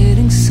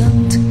setting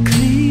sun to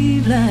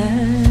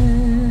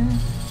Cleveland.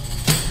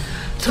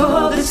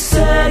 Toward the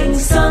setting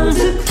sun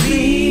to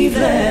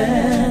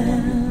Cleveland.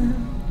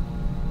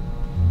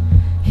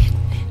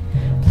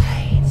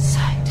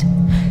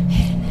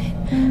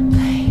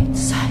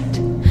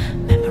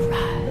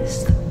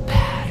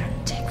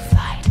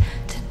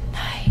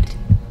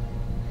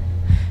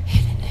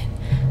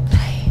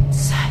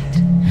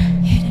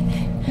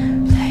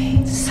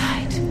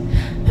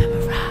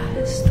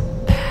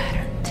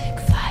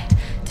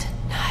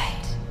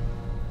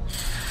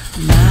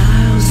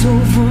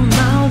 Over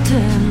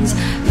mountains,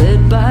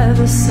 led by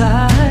the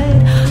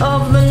side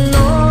of the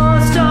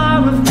North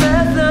Star of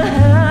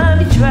Bethlehem,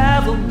 he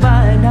traveled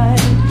by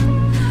night,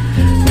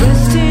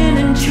 resting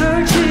in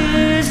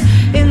churches,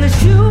 in the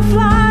shoe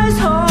flies'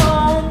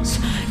 homes.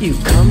 You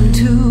come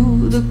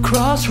to the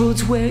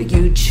crossroads where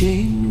you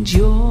change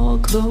your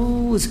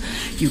clothes.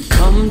 You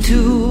come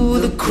to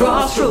the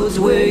crossroads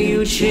where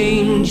you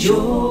change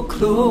your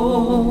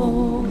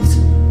clothes.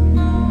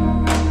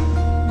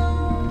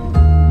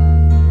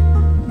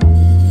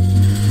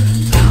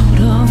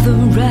 The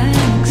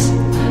rags,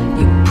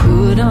 you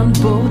put on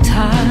bow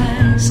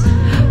ties,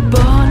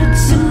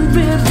 bonnets and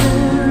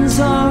ribbons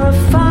are a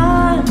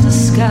fine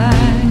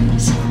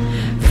disguise.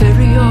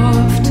 Ferry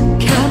off to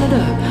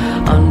Canada,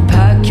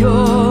 unpack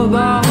your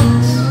box.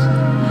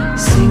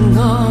 Sing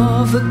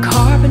of the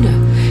carpenter,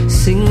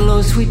 sing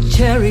low sweet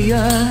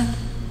chariot.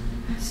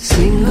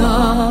 Sing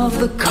of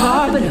the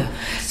carpenter,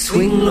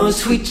 swing low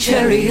sweet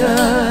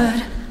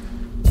chariot.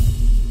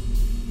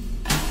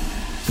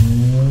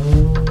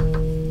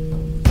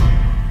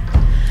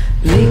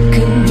 Make a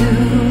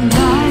new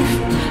life,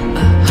 a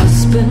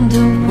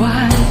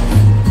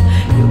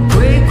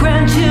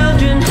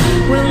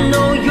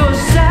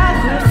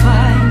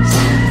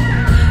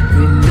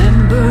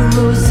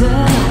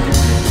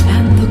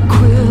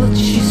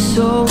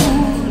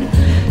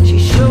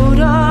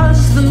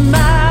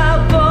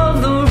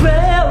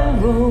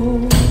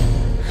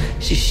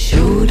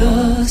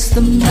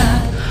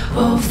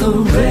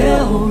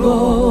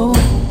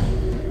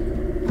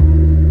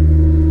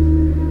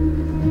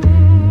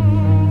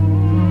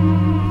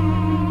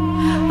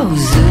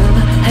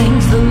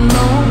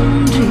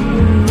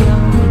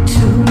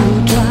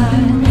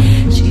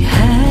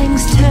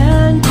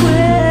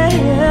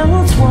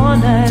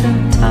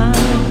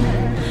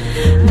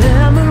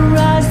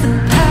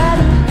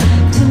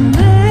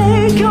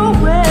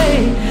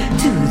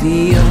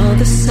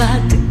other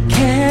side to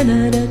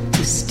Canada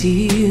to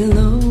steal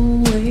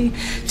away.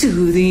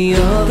 To the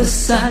other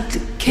side to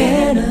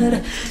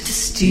Canada to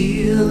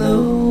steal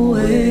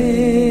away.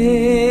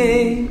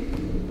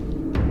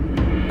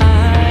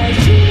 I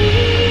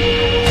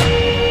dream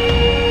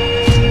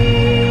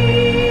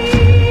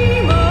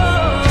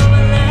of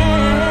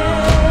land.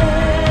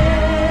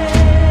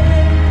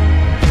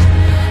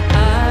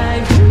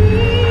 I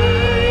dream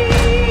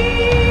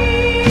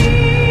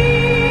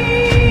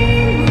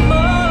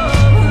of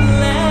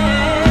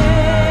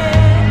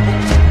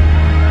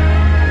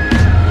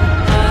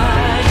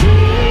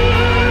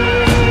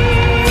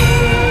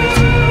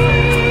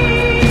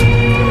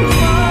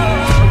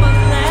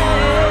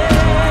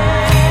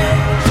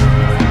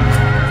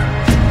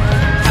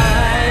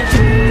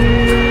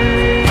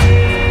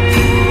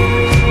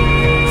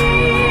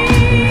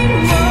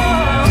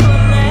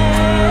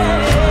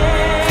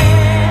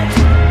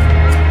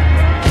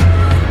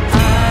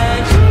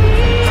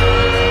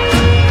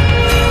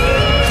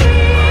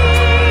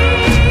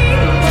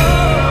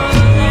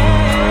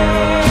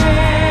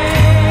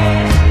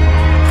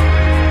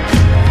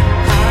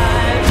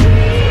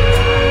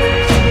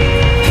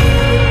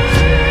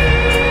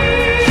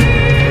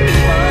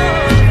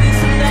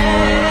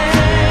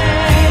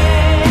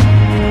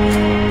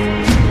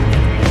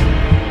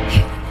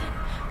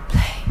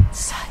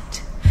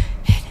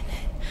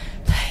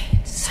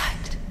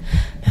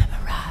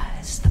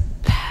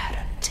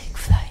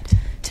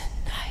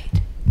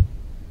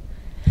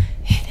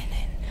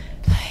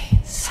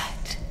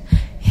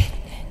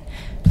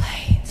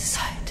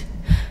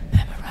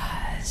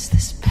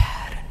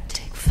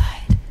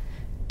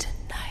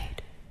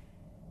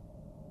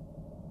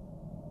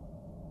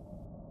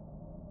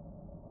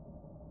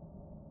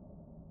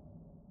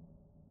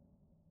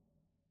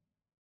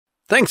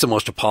Thanks so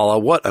much to Paula.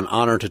 What an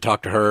honor to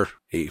talk to her,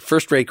 a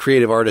first-rate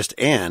creative artist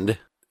and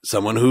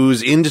someone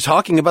who's into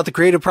talking about the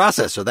creative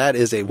process. So that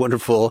is a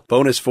wonderful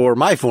bonus for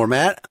my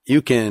format.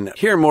 You can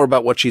hear more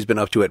about what she's been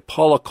up to at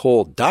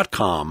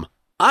paulacole.com.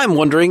 I'm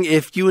wondering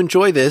if you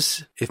enjoy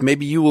this, if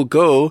maybe you will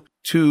go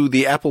to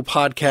the Apple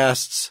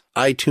Podcasts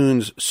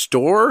iTunes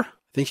store.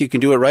 I think you can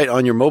do it right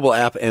on your mobile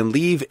app and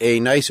leave a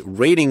nice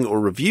rating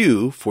or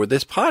review for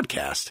this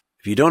podcast.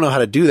 If you don't know how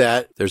to do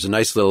that, there's a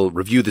nice little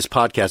review this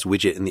podcast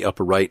widget in the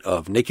upper right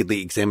of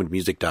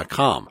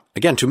nakedlyexaminedmusic.com.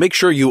 Again, to make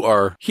sure you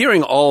are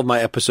hearing all of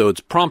my episodes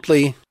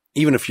promptly,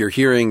 even if you're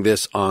hearing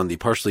this on the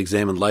Partially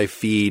Examined Life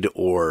feed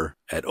or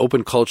at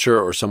Open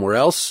Culture or somewhere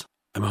else,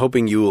 I'm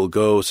hoping you will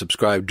go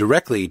subscribe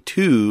directly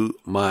to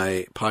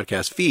my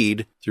podcast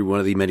feed through one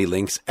of the many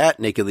links at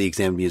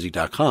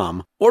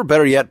nakedlyexaminedmusic.com. Or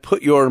better yet,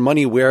 put your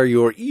money where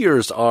your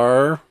ears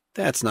are.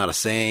 That's not a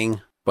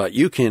saying. But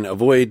you can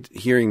avoid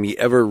hearing me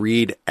ever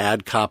read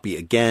ad copy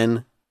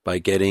again by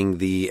getting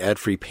the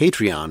ad-free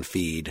Patreon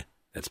feed.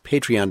 That's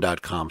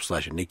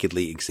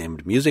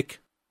patreon.com/nakedlyexaminedmusic.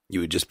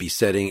 You would just be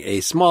setting a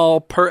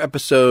small per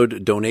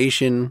episode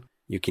donation.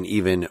 You can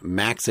even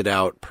max it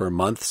out per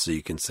month. So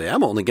you can say,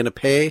 I'm only going to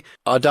pay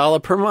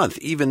 $1 per month,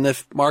 even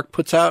if Mark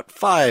puts out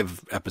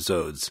 5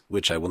 episodes,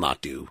 which I will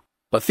not do.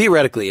 But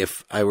theoretically,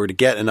 if I were to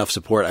get enough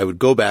support, I would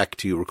go back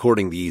to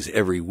recording these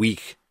every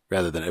week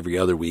rather than every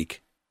other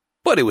week.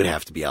 But it would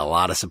have to be a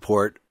lot of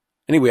support.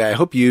 Anyway, I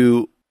hope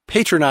you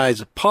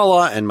patronize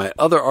Paula and my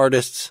other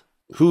artists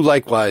who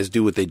likewise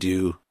do what they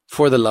do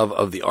for the love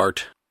of the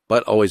art,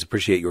 but always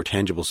appreciate your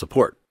tangible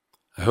support.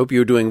 I hope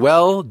you're doing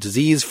well,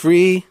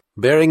 disease-free,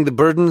 bearing the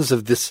burdens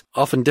of this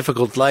often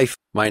difficult life.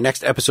 My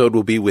next episode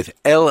will be with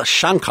L.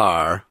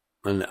 Shankar,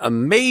 an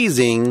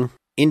amazing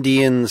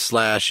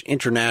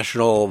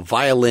Indian/international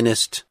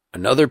violinist,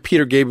 another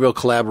Peter Gabriel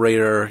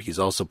collaborator. He's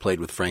also played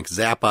with Frank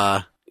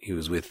Zappa. He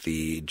was with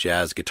the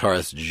jazz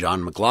guitarist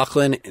John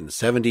McLaughlin in the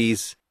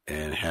 70s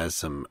and has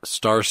some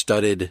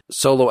star-studded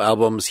solo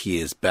albums. He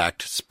has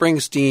backed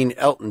Springsteen,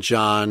 Elton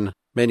John,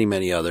 many,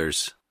 many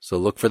others. So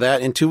look for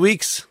that in 2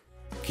 weeks.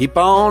 Keep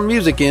on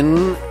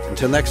musicking.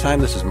 Until next time,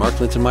 this is Mark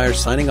Lintonmeyer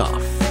signing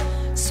off.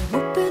 So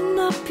open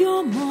up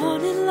your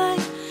morning light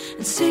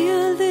and say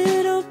a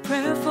little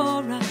prayer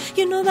for us.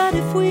 You know that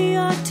if we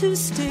are to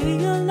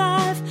stay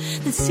alive,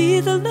 then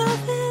see the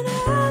love in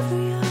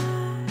every eye.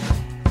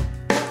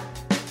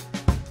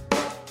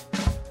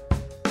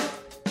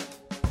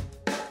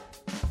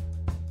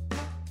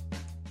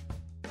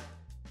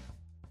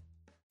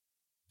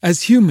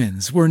 As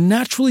humans, we're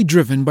naturally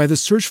driven by the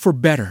search for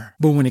better.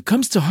 But when it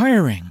comes to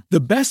hiring,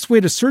 the best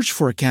way to search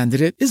for a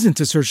candidate isn't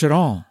to search at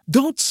all.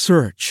 Don't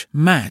search,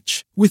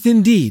 match with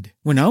Indeed.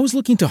 When I was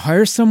looking to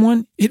hire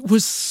someone, it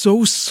was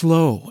so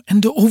slow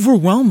and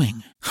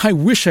overwhelming. I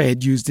wish I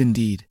had used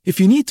Indeed.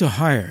 If you need to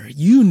hire,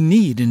 you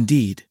need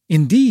Indeed.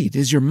 Indeed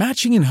is your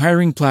matching and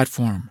hiring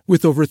platform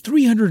with over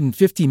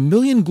 350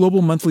 million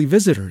global monthly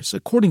visitors,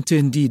 according to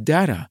Indeed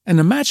data, and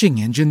a matching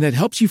engine that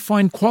helps you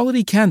find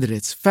quality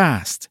candidates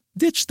fast.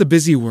 Ditch the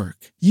busy work.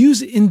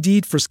 Use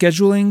Indeed for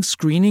scheduling,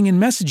 screening,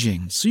 and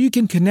messaging so you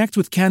can connect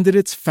with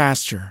candidates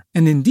faster.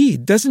 And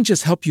Indeed doesn't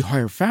just help you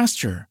hire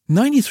faster.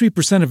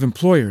 93% of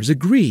employers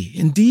agree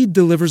Indeed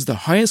delivers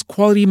the highest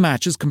quality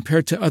matches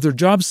compared to other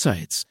job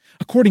sites.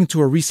 according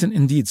to a recent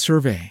Indeed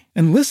survey.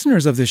 And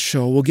listeners of this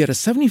show will get a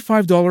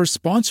 $75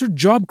 sponsored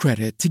job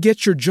credit to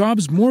get your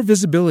jobs more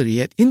visibility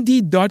at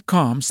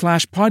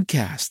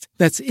Indeed.com/podcast.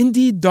 That's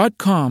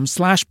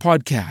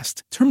Indeed.com/podcast.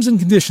 Terms and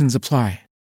conditions apply.